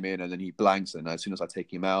bring him in and then he blanks, and as soon as I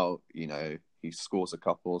take him out, he scores a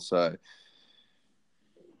couple. So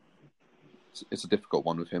it's a difficult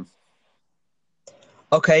one with him.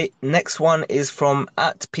 Okay, next one is from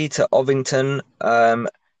 @Peter Ovington,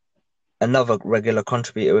 another regular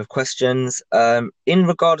contributor with questions. In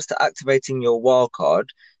regards to activating your wildcard,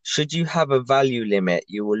 should you have a value limit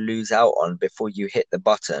you will lose out on before you hit the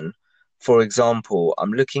button? For example,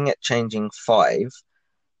 I'm looking at changing 5,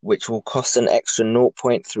 which will cost an extra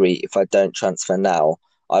 0.3 if I don't transfer now.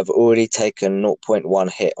 I've already taken 0.1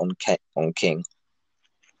 hit on King.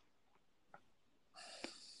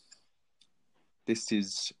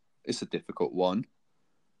 It's a difficult one.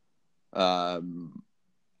 Again,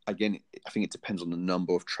 I think it depends on the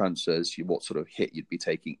number of transfers, what sort of hit you'd be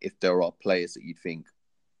taking. If there are players that you'd think,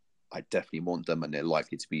 I definitely want them and they're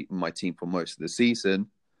likely to be in my team for most of the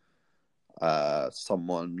season,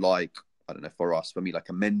 someone like, I don't know, for me, like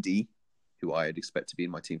a Mendy, who I'd expect to be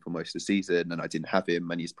in my team for most of the season, and I didn't have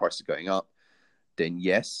him and his price is going up, then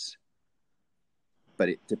yes. But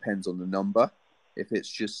it depends on the number. If it's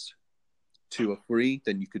just 2 or 3,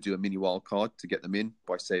 then you could do a mini wild card to get them in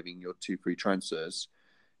by saving your 2 free transfers.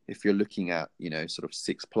 If you're looking at, sort of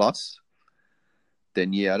 6+,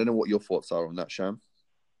 then yeah, I don't know what your thoughts are on that, Sham.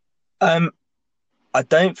 I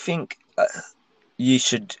don't think you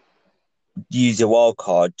should use a wild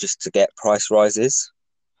card just to get price rises.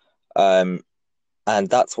 And And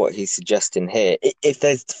that's what he's suggesting here. If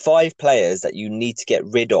there's 5 players that you need to get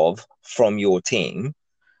rid of from your team,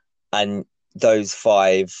 and those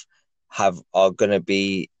 5 are going to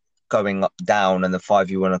be going up down, and the 5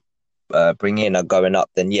 you want to bring in are going up,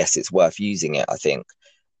 then yes, it's worth using it, I think.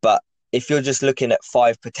 But if you're just looking at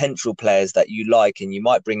 5 potential players that you like and you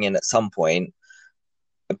might bring in at some point,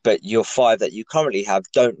 but your 5 that you currently have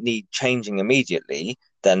don't need changing immediately,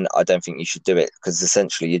 then I don't think you should do it, because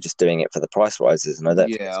essentially you're just doing it for the price rises. And I don't.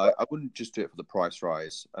 Yeah, I wouldn't just do it for the price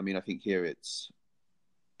rise. I mean, I think here it's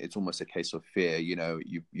almost a case of fear. You know,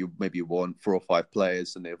 you maybe want 4 or 5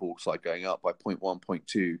 players, and they've all started going up by 0.1,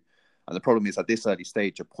 0.2. And the problem is at this early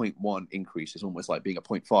stage, a 0.1 increase is almost like being a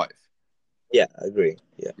 0.5. Yeah, I agree.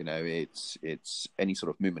 Yeah, you know, it's any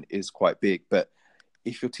sort of movement is quite big. But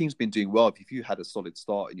if your team's been doing well, if you had a solid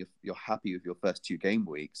start and you're happy with your first 2 game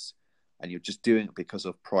weeks, and you're just doing it because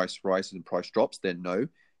of price rises and price drops, then no.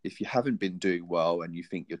 If you haven't been doing well and you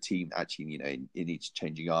think your team actually, you know, it needs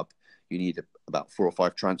changing up, you need about 4 or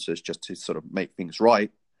 5 transfers just to sort of make things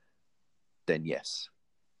right, then yes.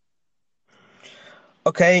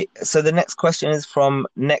 Okay, so the next question is from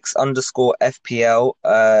next_FPL.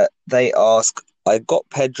 They ask, I got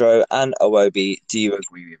Pedro and Iwobi. Do you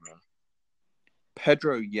agree with me?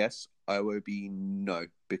 Pedro, yes. Iwobi, no,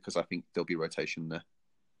 because I think there'll be rotation there.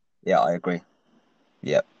 Yeah, I agree.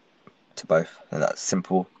 Yep, to both. And that's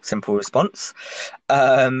simple response.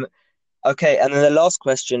 Okay, and then the last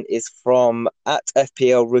question is from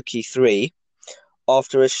 @FPL Rookie3.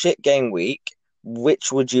 After a shit game week,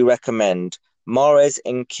 which would you recommend? Mahrez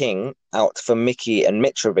and King out for Mickey and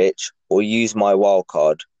Mitrovic, or use my wild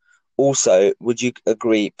card? Also, would you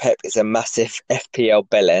agree Pep is a massive FPL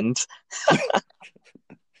bellend?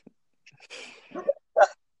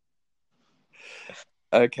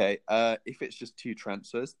 Okay, if it's just 2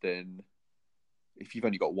 transfers, then if you've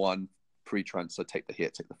only got 1 pre-transfer, take the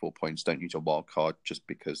hit, take the 4 points. Don't use your wild card just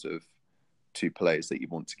because of 2 players that you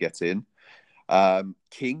want to get in.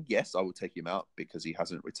 King, yes, I will take him out because he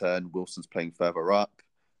hasn't returned. Wilson's playing further up.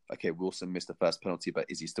 Okay, Wilson missed the first penalty, but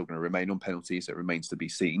is he still going to remain on penalties? It remains to be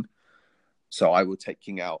seen. So I will take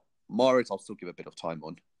King out. Mahrez, I'll still give a bit of time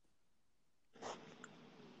on.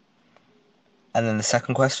 And then the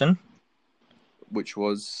second question, which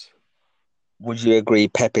was, would you agree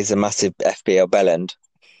Pep is a massive FPL bellend?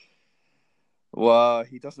 Well,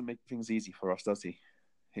 he doesn't make things easy for us, does he?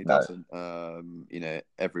 He No. doesn't. You know,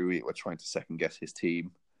 every week we're trying to second guess his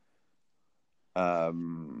team.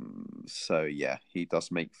 So yeah, he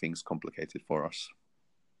does make things complicated for us.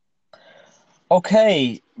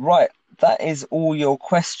 Okay, right. That is all your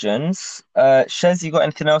questions. Shez, you got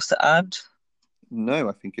anything else to add? No,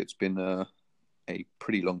 I think it's been a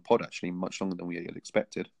pretty long pod, actually, much longer than we had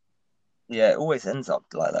expected. Yeah, it always ends up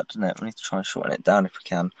like that, doesn't it? We need to try and shorten it down if we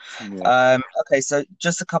can. Yeah. Okay, so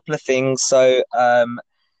just a couple of things. So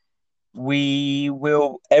we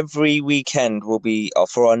will every weekend we'll be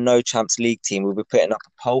for our No Champs League team. We'll be putting up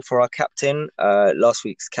a poll for our captain. Last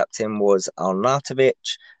week's captain was Arnautovic.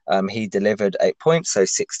 He delivered 8 points, so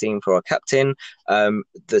 16 for our captain.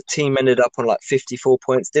 The team ended up on like 54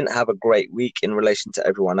 points. Didn't have a great week in relation to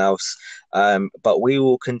everyone else, but we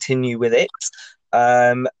will continue with it.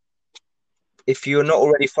 If you're not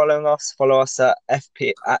already following us, follow us at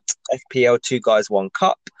FPL 2 Guys 1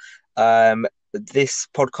 Cup. This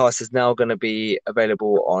podcast is now going to be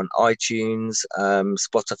available on iTunes,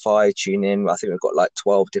 Spotify, TuneIn. I think we've got like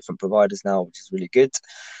 12 different providers now, which is really good.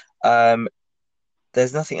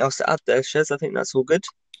 There's nothing else to add there, Shez. I think that's all good.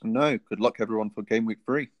 No, good luck everyone for game week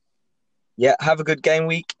 3. Yeah, have a good game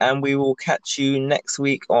week, and we will catch you next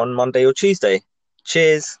week on Monday or Tuesday.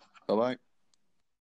 Cheers. Bye-bye.